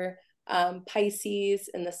Jupiter Pisces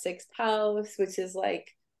in the 6th house, which is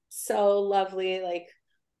like so lovely. Like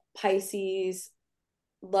Pisces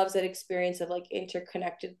loves that experience of like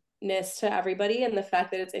interconnectedness to everybody, and the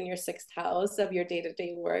fact that it's in your 6th house of your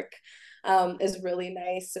day-to-day work is really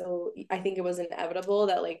nice. So I think it was inevitable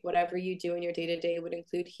that like whatever you do in your day-to-day would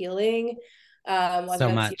include healing.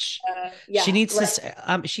 So much. Yeah, she needs to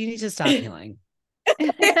stop healing.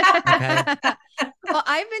 Okay. Well,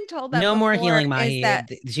 I've been told that no more healing, Mahi. is that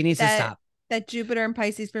she needs to stop. That Jupiter and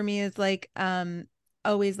Pisces for me is like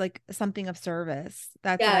always like something of service.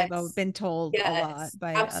 That's what I've been told a lot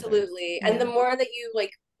by absolutely others. And the more that you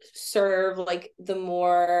like serve, like the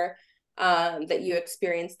more that you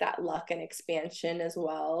experience that luck and expansion as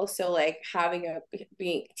well. So like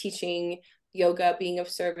teaching yoga, being of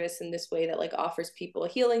service in this way that like offers people a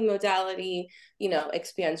healing modality, you know,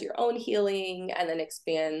 expands your own healing and then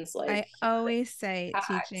expands like I always say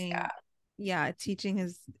teaching teaching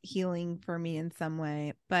is healing for me in some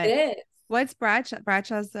way. But it is. What's Bradshaw's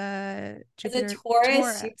Jupiter? It's a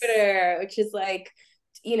Taurus Jupiter, which is like,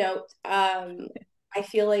 you know, I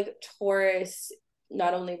feel like Taurus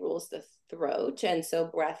not only rules the throat, and so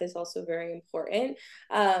breath is also very important,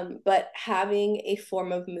 but having a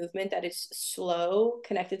form of movement that is slow,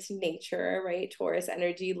 connected to nature, right? Taurus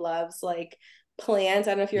energy loves like plants.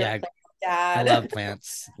 I don't know if you're a plant dad. I love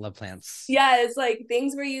plants. Love plants. Yeah, it's like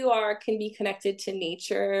things where you are can be connected to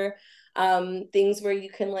nature, things where you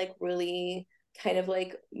can like really kind of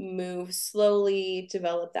like move slowly,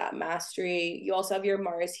 develop that mastery. You also have your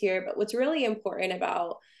Mars here, but what's really important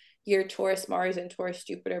about your Taurus Mars and Taurus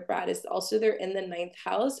Jupiter, Brad, is also they're in the 9th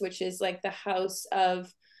house, which is like the house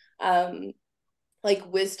of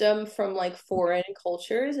like wisdom from like foreign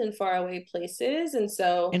cultures and faraway places. And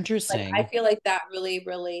so interesting. Like, I feel like that really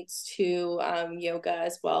relates to yoga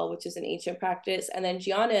as well, which is an ancient practice. And then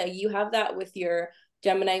Gianna, you have that with your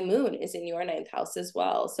Gemini moon is in your 9th house as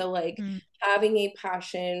well. So like having a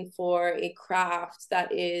passion for a craft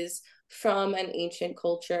that is from an ancient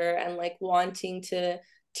culture and like wanting to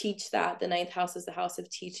teach that. The 9th house is the house of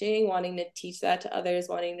teaching, wanting to teach that to others,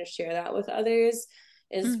 wanting to share that with others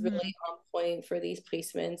is really on point for these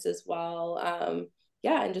placements as well.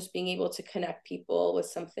 And just being able to connect people with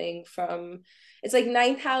something from, it's like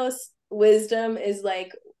 9th house wisdom is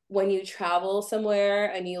like when you travel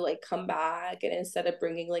somewhere and you like come back, and instead of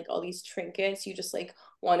bringing like all these trinkets, you just like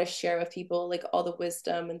want to share with people like all the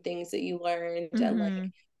wisdom and things that you learned, and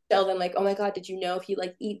like tell them like, oh my god, did you know if you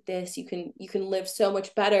like eat this you can live so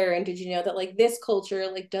much better, and did you know that like this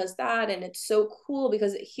culture like does that, and it's so cool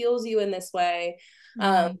because it heals you in this way.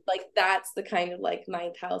 Like that's the kind of like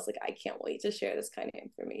ninth house, like I can't wait to share this kind of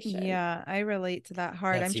information. Yeah, I relate to that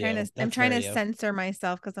hard. That's I'm That's trying to you. censor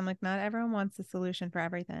myself because I'm like, not everyone wants a solution for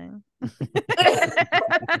everything.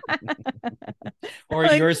 Or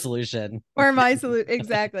like, your solution. Or my solution.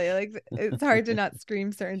 Exactly. Like it's hard to not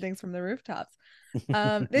scream certain things from the rooftops.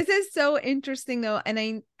 This is so interesting though.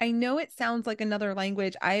 And I know it sounds like another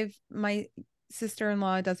language. My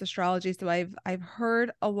sister-in-law does astrology, so I've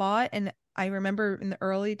heard a lot. And I remember in the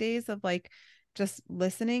early days of like just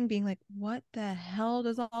listening, being like, what the hell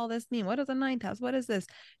does all this mean? What is a ninth house? What is this?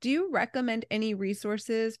 Do you recommend any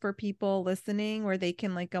resources for people listening where they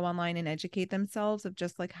can like go online and educate themselves of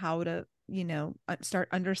just like how to, start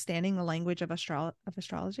understanding the language of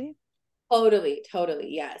astrology? Totally,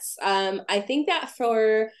 yes. I think that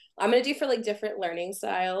I'm gonna do for like different learning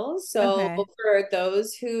styles. So Okay. for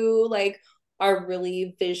those who like are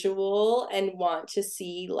really visual and want to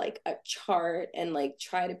see like a chart and like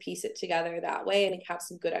try to piece it together that way and have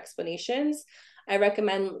some good explanations, I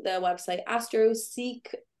recommend the website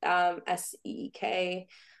AstroSeek, SEEK.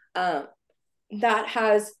 That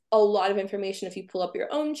has a lot of information. If you pull up your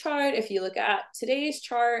own chart, if you look at today's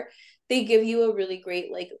chart, they give you a really great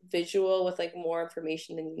like visual with like more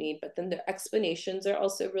information than you need, but then their explanations are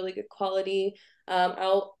also really good quality.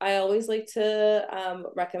 I always like to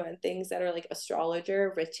recommend things that are like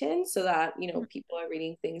astrologer written, so that people are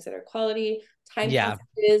reading things that are quality. Time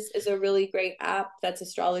Passes is a really great app that's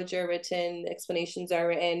astrologer written, explanations are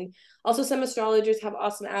written. Also, some astrologers have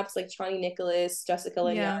awesome apps like Chani Nicholas, Jessica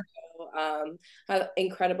Lanyadoo, have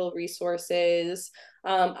incredible resources.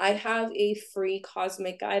 I have a free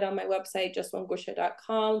cosmic guide on my website,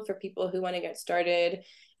 justongusha.com, for people who want to get started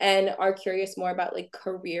and are curious more about like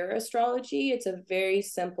career astrology. It's a very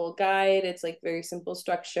simple guide. It's like very simple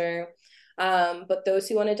structure. But those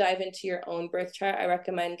who want to dive into your own birth chart, I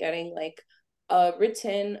recommend getting like a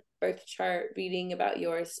written birth chart reading about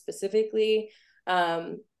yours specifically.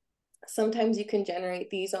 Sometimes you can generate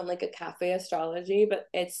these on like a cafe astrology, but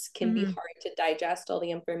it's can be hard to digest all the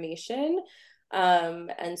information.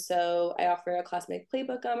 And so I offer a cosmic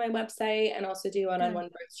playbook on my website and also do one-on-one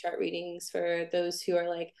birth chart readings for those who are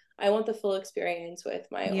like, I want the full experience with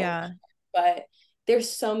my own chart. But there's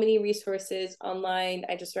so many resources online.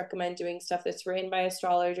 I just recommend doing stuff that's written by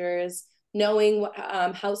astrologers, knowing what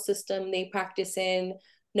house system they practice in,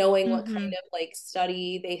 knowing what kind of like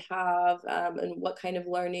study they have, and what kind of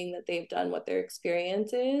learning that they've done, what their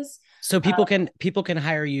experience is. So people can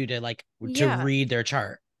hire you to like to read their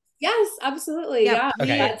chart. Yes, absolutely. Yeah.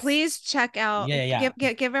 Please check out. Yeah.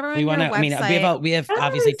 Give everyone your website. I mean, we have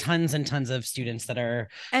obviously tons and tons of students that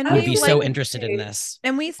would be so interested in this.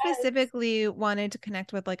 And we specifically wanted to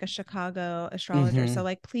connect with like a Chicago astrologer. So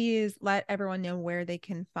like, please let everyone know where they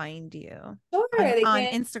can find you. Sure. On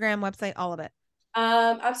Instagram, website, all of it.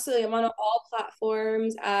 Absolutely. I'm on all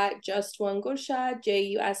platforms at Just One Gusha,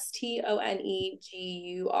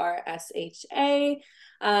 JUSTONEGURSHA.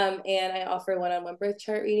 And I offer one-on-one birth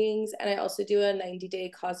chart readings. And I also do a 90-day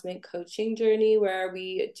cosmic coaching journey where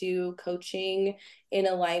we do coaching in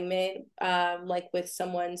alignment, like with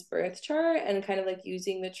someone's birth chart, and kind of like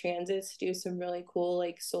using the transits to do some really cool,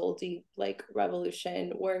 like soul deep, like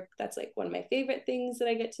revolution work. That's like one of my favorite things that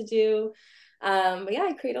I get to do. But yeah,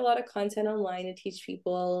 I create a lot of content online to teach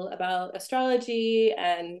people about astrology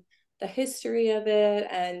and the history of it,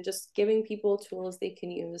 and just giving people tools they can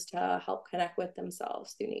use to help connect with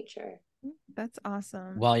themselves through nature. That's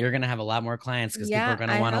awesome. Well, you're going to have a lot more clients because people are going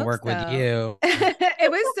to want to work with you.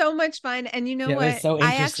 It was so much fun. And you know what? It was so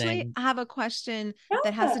interesting. I actually have a question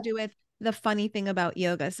that has to do with the funny thing about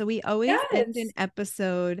yoga. So we always end an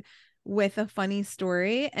episode with a funny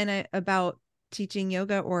story and about teaching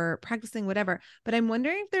yoga or practicing whatever. But I'm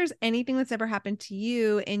wondering if there's anything that's ever happened to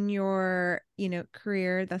you in your,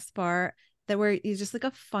 career thus far that where it's just like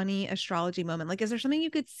a funny astrology moment. Like, is there something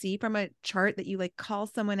you could see from a chart that you like call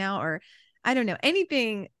someone out, or I don't know,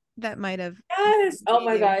 anything that might have. Yes. Oh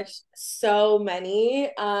my gosh. So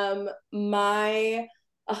many.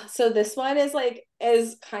 So this one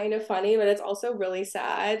is kind of funny, but it's also really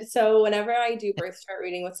sad. So whenever I do birth chart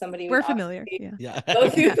reading with somebody, we're familiar. Go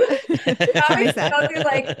through like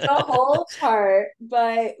the whole chart.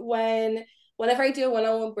 But whenever I do a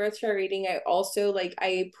one-on-one birth chart reading, I also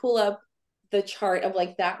I pull up the chart of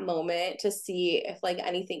like that moment to see if like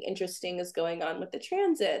anything interesting is going on with the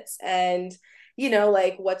transits and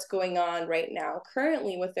like what's going on right now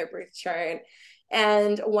currently with their birth chart.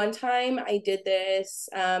 And one time I did this,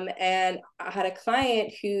 and I had a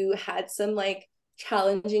client who had some like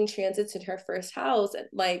challenging transits in her first house, and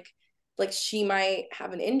like she might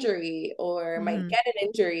have an injury or might get an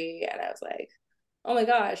injury. And I was like, oh my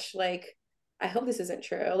gosh, like I hope this isn't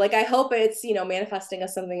true. Like, I hope it's, you know, manifesting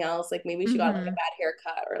as something else. Like maybe she got like a Mm-hmm. bad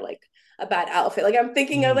haircut or like a bad outfit. Like I'm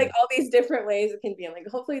thinking of like all these different ways it can be. I'm like,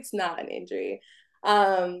 hopefully it's not an injury.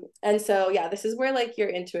 And so yeah, this is where like your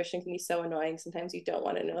intuition can be so annoying. Sometimes you don't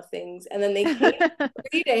want to know things. And then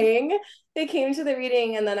reading, they came to the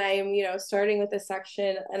reading, and then I'm, you know, starting with this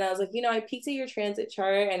section, and I was like, you know, I peeked at your transit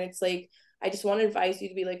chart, and it's like, I just want to advise you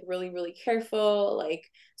to be like really, really careful, like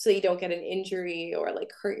so you don't get an injury or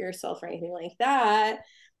like hurt yourself or anything like that.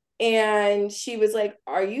 And she was like,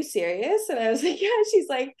 "Are you serious?" And I was like, "Yeah." She's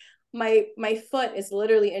like, my foot is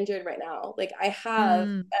literally injured right now. Like I have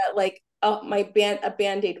Mm. like a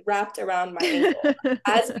band-aid wrapped around my ankle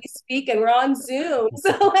as we speak, and we're on Zoom. So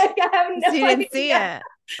like I have So you no didn't see idea. it.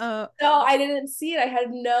 Oh. No, I didn't see it. I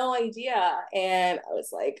had no idea. And I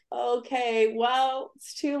was like, okay, well,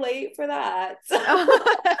 it's too late for that.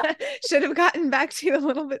 Oh. Should have gotten back to you a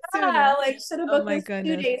little bit Yeah, sooner. like should have Oh booked my this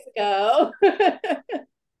 2 days goodness. ago.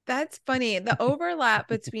 That's funny. The overlap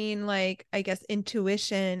between like, I guess,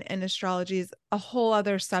 intuition and astrology is a whole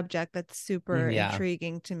other subject that's super Yeah.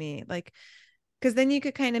 intriguing to me. Like, because then you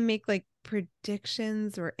could kind of make like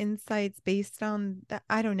predictions or insights based on that.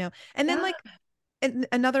 I don't know. And then Yeah, like in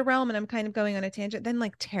another realm, and I'm kind of going on a tangent, then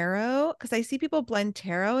like tarot, because I see people blend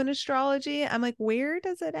tarot and astrology. I'm like, where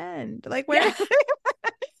does it end? Like, where? yeah,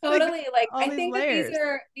 Like totally. Like all I these think that layers.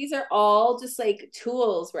 these are all just like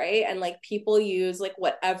tools, right? And like people use like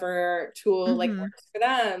whatever tool like Mm-hmm. works for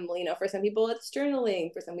them. You know, for some people it's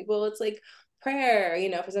journaling, for some people it's like prayer, you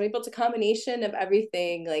know, for some people it's a combination of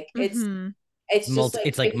everything. Like Mm-hmm. it's just like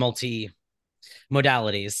It's like multi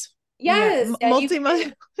modalities. Yeah. yes, yeah,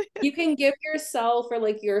 Multi-modal. you can give yourself or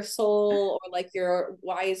like your soul or like your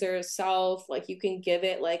wiser self, like you can give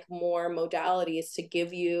it like more modalities to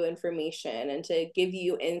give you information and to give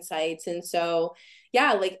you insights. And so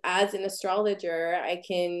yeah, like as an astrologer I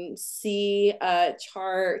can see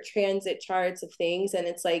transit charts of things, and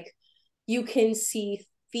it's like you can see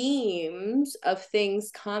themes of things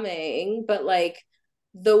coming, but like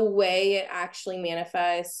the way it actually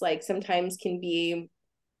manifests like sometimes can be,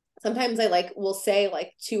 sometimes I like will say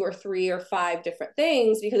like two or three or five different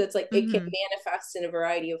things because it's like it can Mm-hmm. manifest in a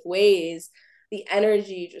variety of ways. The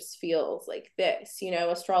energy just feels like this, you know,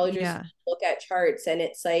 astrologers Yeah. look at charts and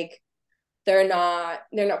it's like they're not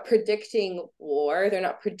predicting war, they're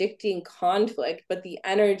not predicting conflict, but the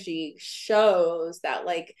energy shows that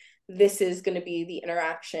like this is going to be the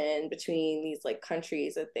interaction between these like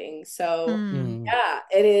countries and things. So Mm. yeah,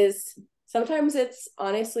 it is. Sometimes it's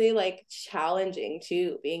honestly like challenging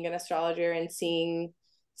too, being an astrologer and seeing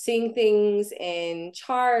things in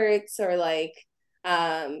charts or like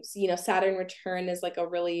you know, Saturn return is like a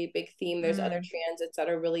really big theme. There's other Mm. transits that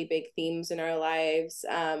are really big themes in our lives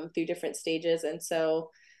through different stages. And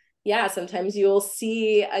so yeah, sometimes you'll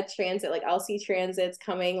see a transit, like I'll see transits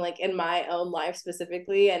coming like in my own life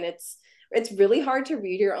specifically, and it's really hard to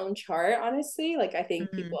read your own chart, honestly. Like I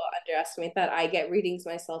think Mm. people underestimate that. I get readings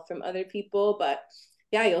myself from other people, but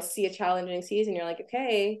yeah, you'll see a challenging season, you're like,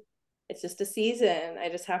 okay, it's just a season, I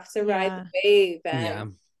just have to ride Yeah. the wave. Yeah.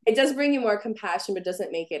 And it does bring you more compassion but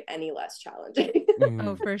doesn't make it any less challenging.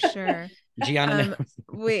 Oh, for sure. Gianna knows.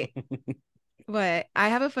 Wait, what? I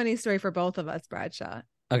have a funny story for both of us, Bradshaw.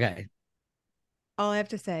 Okay. All I have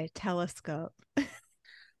to say, telescope.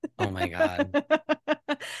 Oh my God.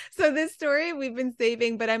 So this story we've been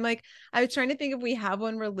saving, but I'm like, I was trying to think if we have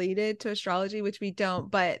one related to astrology, which we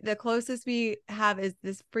don't, but the closest we have is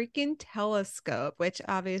this freaking telescope, which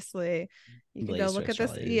obviously you could go Relates to look at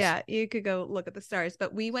this. astrology. Yeah, you could go look at the stars.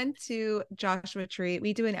 But we went to Joshua Tree.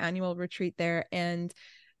 We do an annual retreat there. And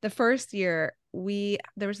the first year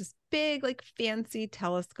there was this big, like fancy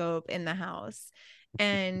telescope in the house.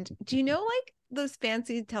 And do you know like those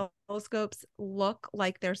fancy telescopes look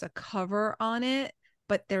like there's a cover on it,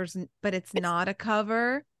 but it's not a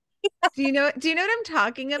cover? Do you know what I'm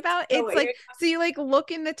talking about? So It's like, weird. so you like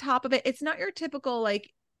look in the top of it. It's not your typical like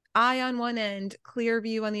eye on one end, clear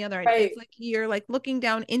view on the other end. Right. It's like you're like looking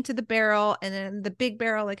down into the barrel, and then the big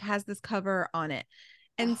barrel like has this cover on it.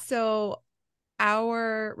 And so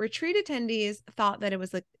our retreat attendees thought that it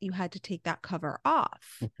was like you had to take that cover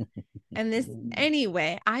off. And this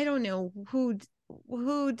anyway, I don't know who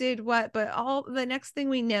did what, but all the next thing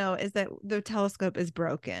we know is that the telescope is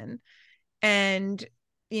broken. And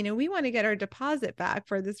we want to get our deposit back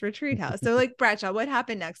for this retreat house. So like Bradshaw, what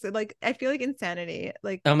happened next? So, like I feel like insanity.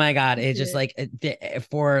 Like Oh my God. It's just like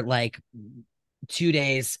for like 2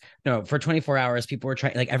 days, no, for 24 hours, people were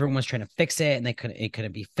trying, like everyone was trying to fix it and it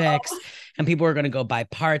couldn't be fixed. And people were going to go buy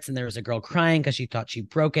parts. And there was a girl crying because she thought she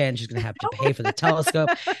broke it and she's going to have to pay for the telescope.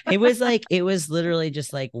 It was literally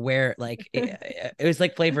just like it was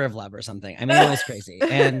like Flavor of Love or something. I mean, it was crazy.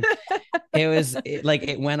 And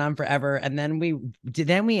it went on forever. And then we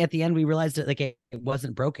at the end, we realized that like it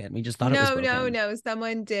wasn't broken. We just thought it was broken. No,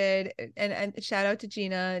 someone did. And shout out to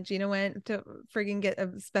Gina. Gina went to friggin' get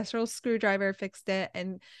a special screwdriver, fixed it.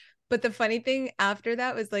 But the funny thing after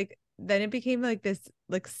that was like, then it became like this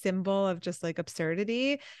like symbol of just like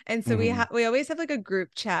absurdity. And so we always have like a group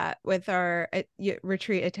chat with our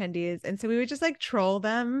retreat attendees. And so we would just like troll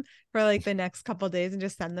them for like the next couple of days and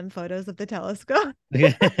just send them photos of the telescope.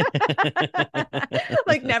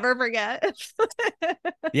 Like never forget.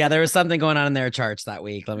 Yeah, there was something going on in their charts that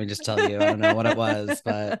week. Let me just tell you. I don't know what it was,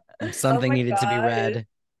 but something needed to be read.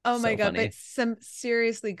 Oh my God, funny. But some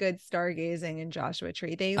seriously good stargazing in Joshua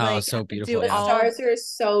Tree. They so beautiful. The stars are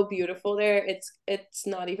so beautiful there. It's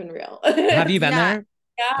not even real. Have you been there?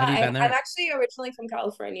 Yeah, have you been there? I'm actually originally from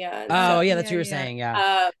California. Oh, yeah, that's what you were saying.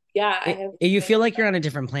 Yeah. You feel like you're on a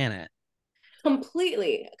different planet.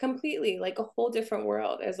 Completely, like a whole different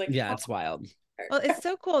world. It's like, it's wild. Well, it's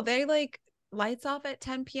so cool. They like lights off at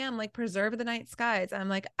 10 p.m. like preserve the night skies. I'm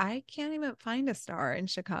like, I can't even find a star in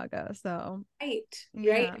Chicago. So right.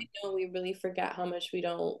 I know we really forget how much we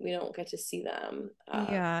don't get to see them.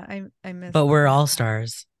 I miss. But we're all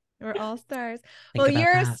stars. We're all stars. Well,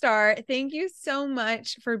 you're a star. Thank you so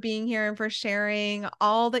much for being here and for sharing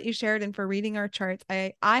all that you shared and for reading our charts.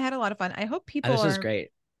 I had a lot of fun. I hope people this was great.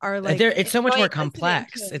 Are like, it's so much more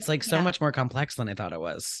complex. It's like so much more complex than I thought it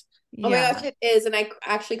was. Oh my gosh, it is. And I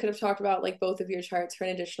actually could have talked about like both of your charts for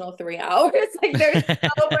an additional 3 hours. Like there's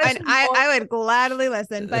so much I would gladly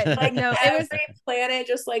listen, but like no, every planet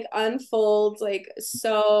just like unfolds like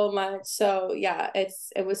so much. So yeah,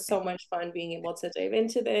 it was so much fun being able to dive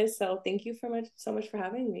into this. So thank you so much for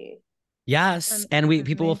having me. Yes. And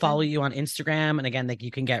people will follow you on Instagram. And again, like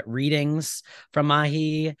you can get readings from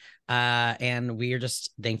Mahi. And we are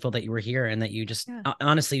just thankful that you were here and that you just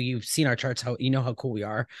honestly, you've seen our charts, how you know how cool we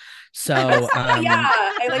are. So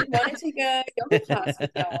I like want to take a yoga class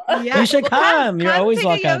with y'all. You should come. You're always take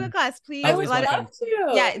welcome. A yoga class, please. I would love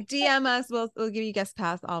to. DM us. We'll give you guest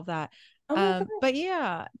pass, all of that. But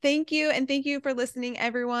yeah, thank you. And thank you for listening,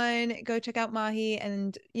 everyone. Go check out Mahi.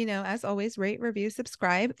 And, as always, rate, review,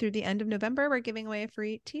 subscribe. Through the end of November, we're giving away a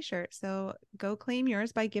free t-shirt. So go claim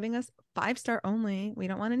yours by giving us 5-star only. We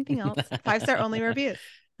don't want anything else. 5-star only reviews.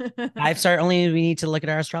 5-star only. We need to look at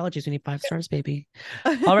our astrologies. We need 5 stars, baby.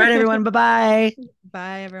 All right, everyone. Bye-bye.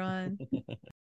 Bye, everyone.